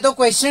 तो यार ये तो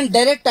क्वेश्चन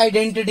डायरेक्ट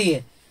आइडेंटिटी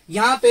है।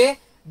 यहां पे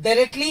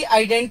डायरेक्टली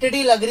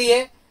आइडेंटिटी लग रही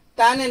है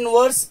tan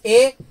inverse a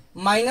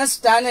minus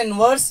tan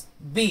inverse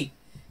b।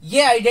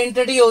 ये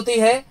आइडेंटिटी होती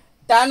है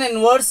tan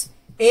inverse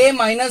a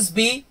minus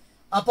b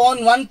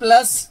upon 1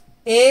 plus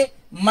a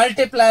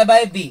multiply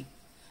by b।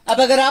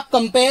 अब अगर आप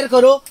कंपेयर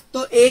करो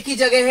तो a की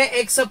जगह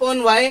है x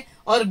अपॉन y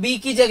और b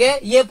की जगह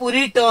ये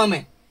पूरी टर्म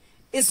है।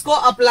 इसको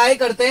अप्लाई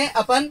करते हैं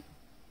अपन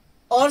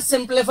और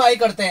सिंप्लीफाई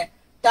करते हैं।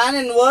 tan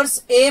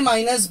inverse a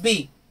minus b,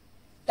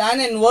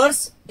 tan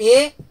inverse a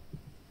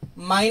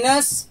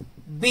minus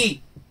b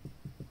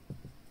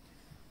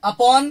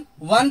upon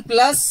 1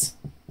 plus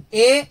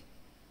a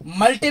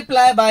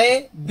multiply by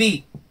b।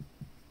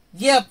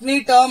 ये अपनी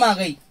टर्म आ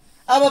गई।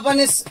 अब अपन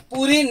इस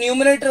पूरी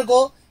न्यूमरेटर को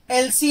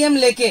एलसीएम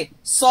लेके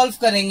सॉल्व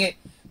करेंगे।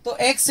 तो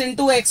x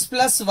into x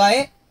plus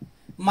Y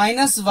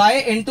minus Y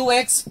into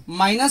x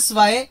minus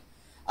Y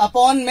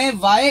upon में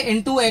y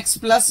into x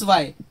plus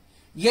Y.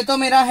 ये तो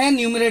मेरा है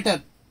न्यूमरेटर,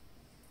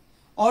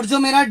 और जो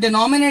मेरा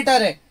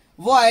डिनोमिनेटर है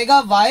वो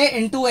आएगा y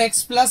into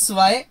x plus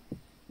Y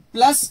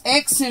plus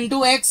x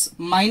into x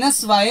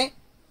minus Y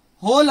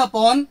whole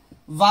upon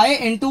y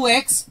into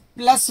x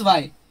plus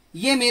Y.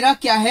 ये मेरा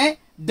क्या है?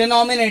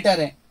 डिनोमिनेटर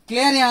है।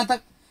 क्लियर यहां तक?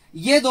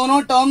 ये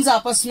दोनों टर्म्स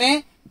आपस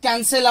में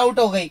कैंसिल आउट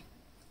हो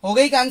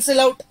गई कैंसिल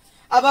आउट।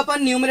 अब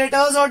अपन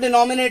न्यूमरेटर्स और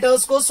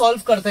डिनोमिनेटर्स को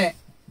सॉल्व करते हैं।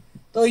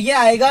 तो ये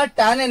आएगा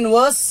tan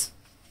inverse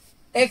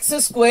x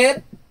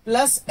square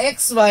plus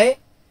x Y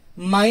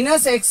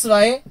minus x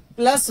Y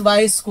plus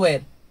Y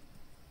square.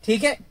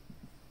 ठीक है,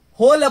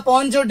 होल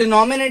अपॉन जो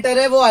डिनोमिनेटर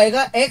है वो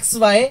आएगा x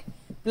Y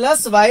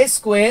plus Y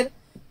square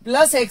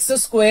plus x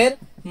square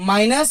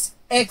minus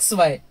x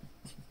Y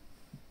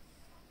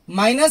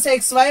minus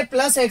x Y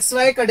plus x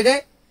Y cut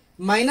गए,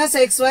 minus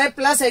x Y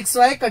plus x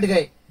Y cut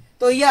गए,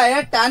 तो ये आया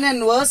tan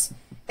inverse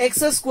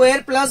x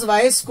square plus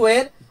Y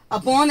square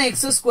upon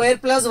x square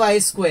plus Y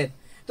square.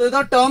 तो ये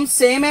तो term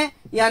same है,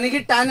 यानी कि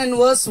tan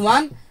inverse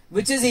 1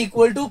 which is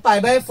equal to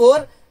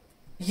π/4।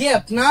 ये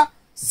अपना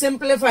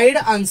सिंप्लीफाइड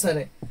आंसर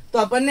है। तो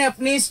अपन ने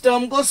अपनी इस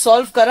टर्म को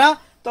सॉल्व करा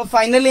तो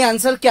फाइनली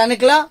आंसर क्या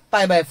निकला,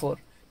 π/4।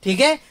 ठीक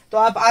है, तो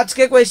आप आज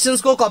के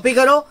क्वेश्चंस को कॉपी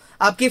करो,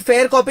 आपकी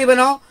फेयर कॉपी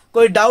बनाओ।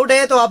 कोई डाउट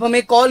है तो आप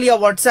हमें कॉल या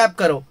व्हाट्सएप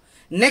करो।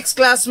 नेक्स्ट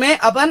क्लास में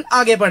अपन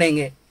आगे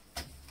पढ़ेंगे।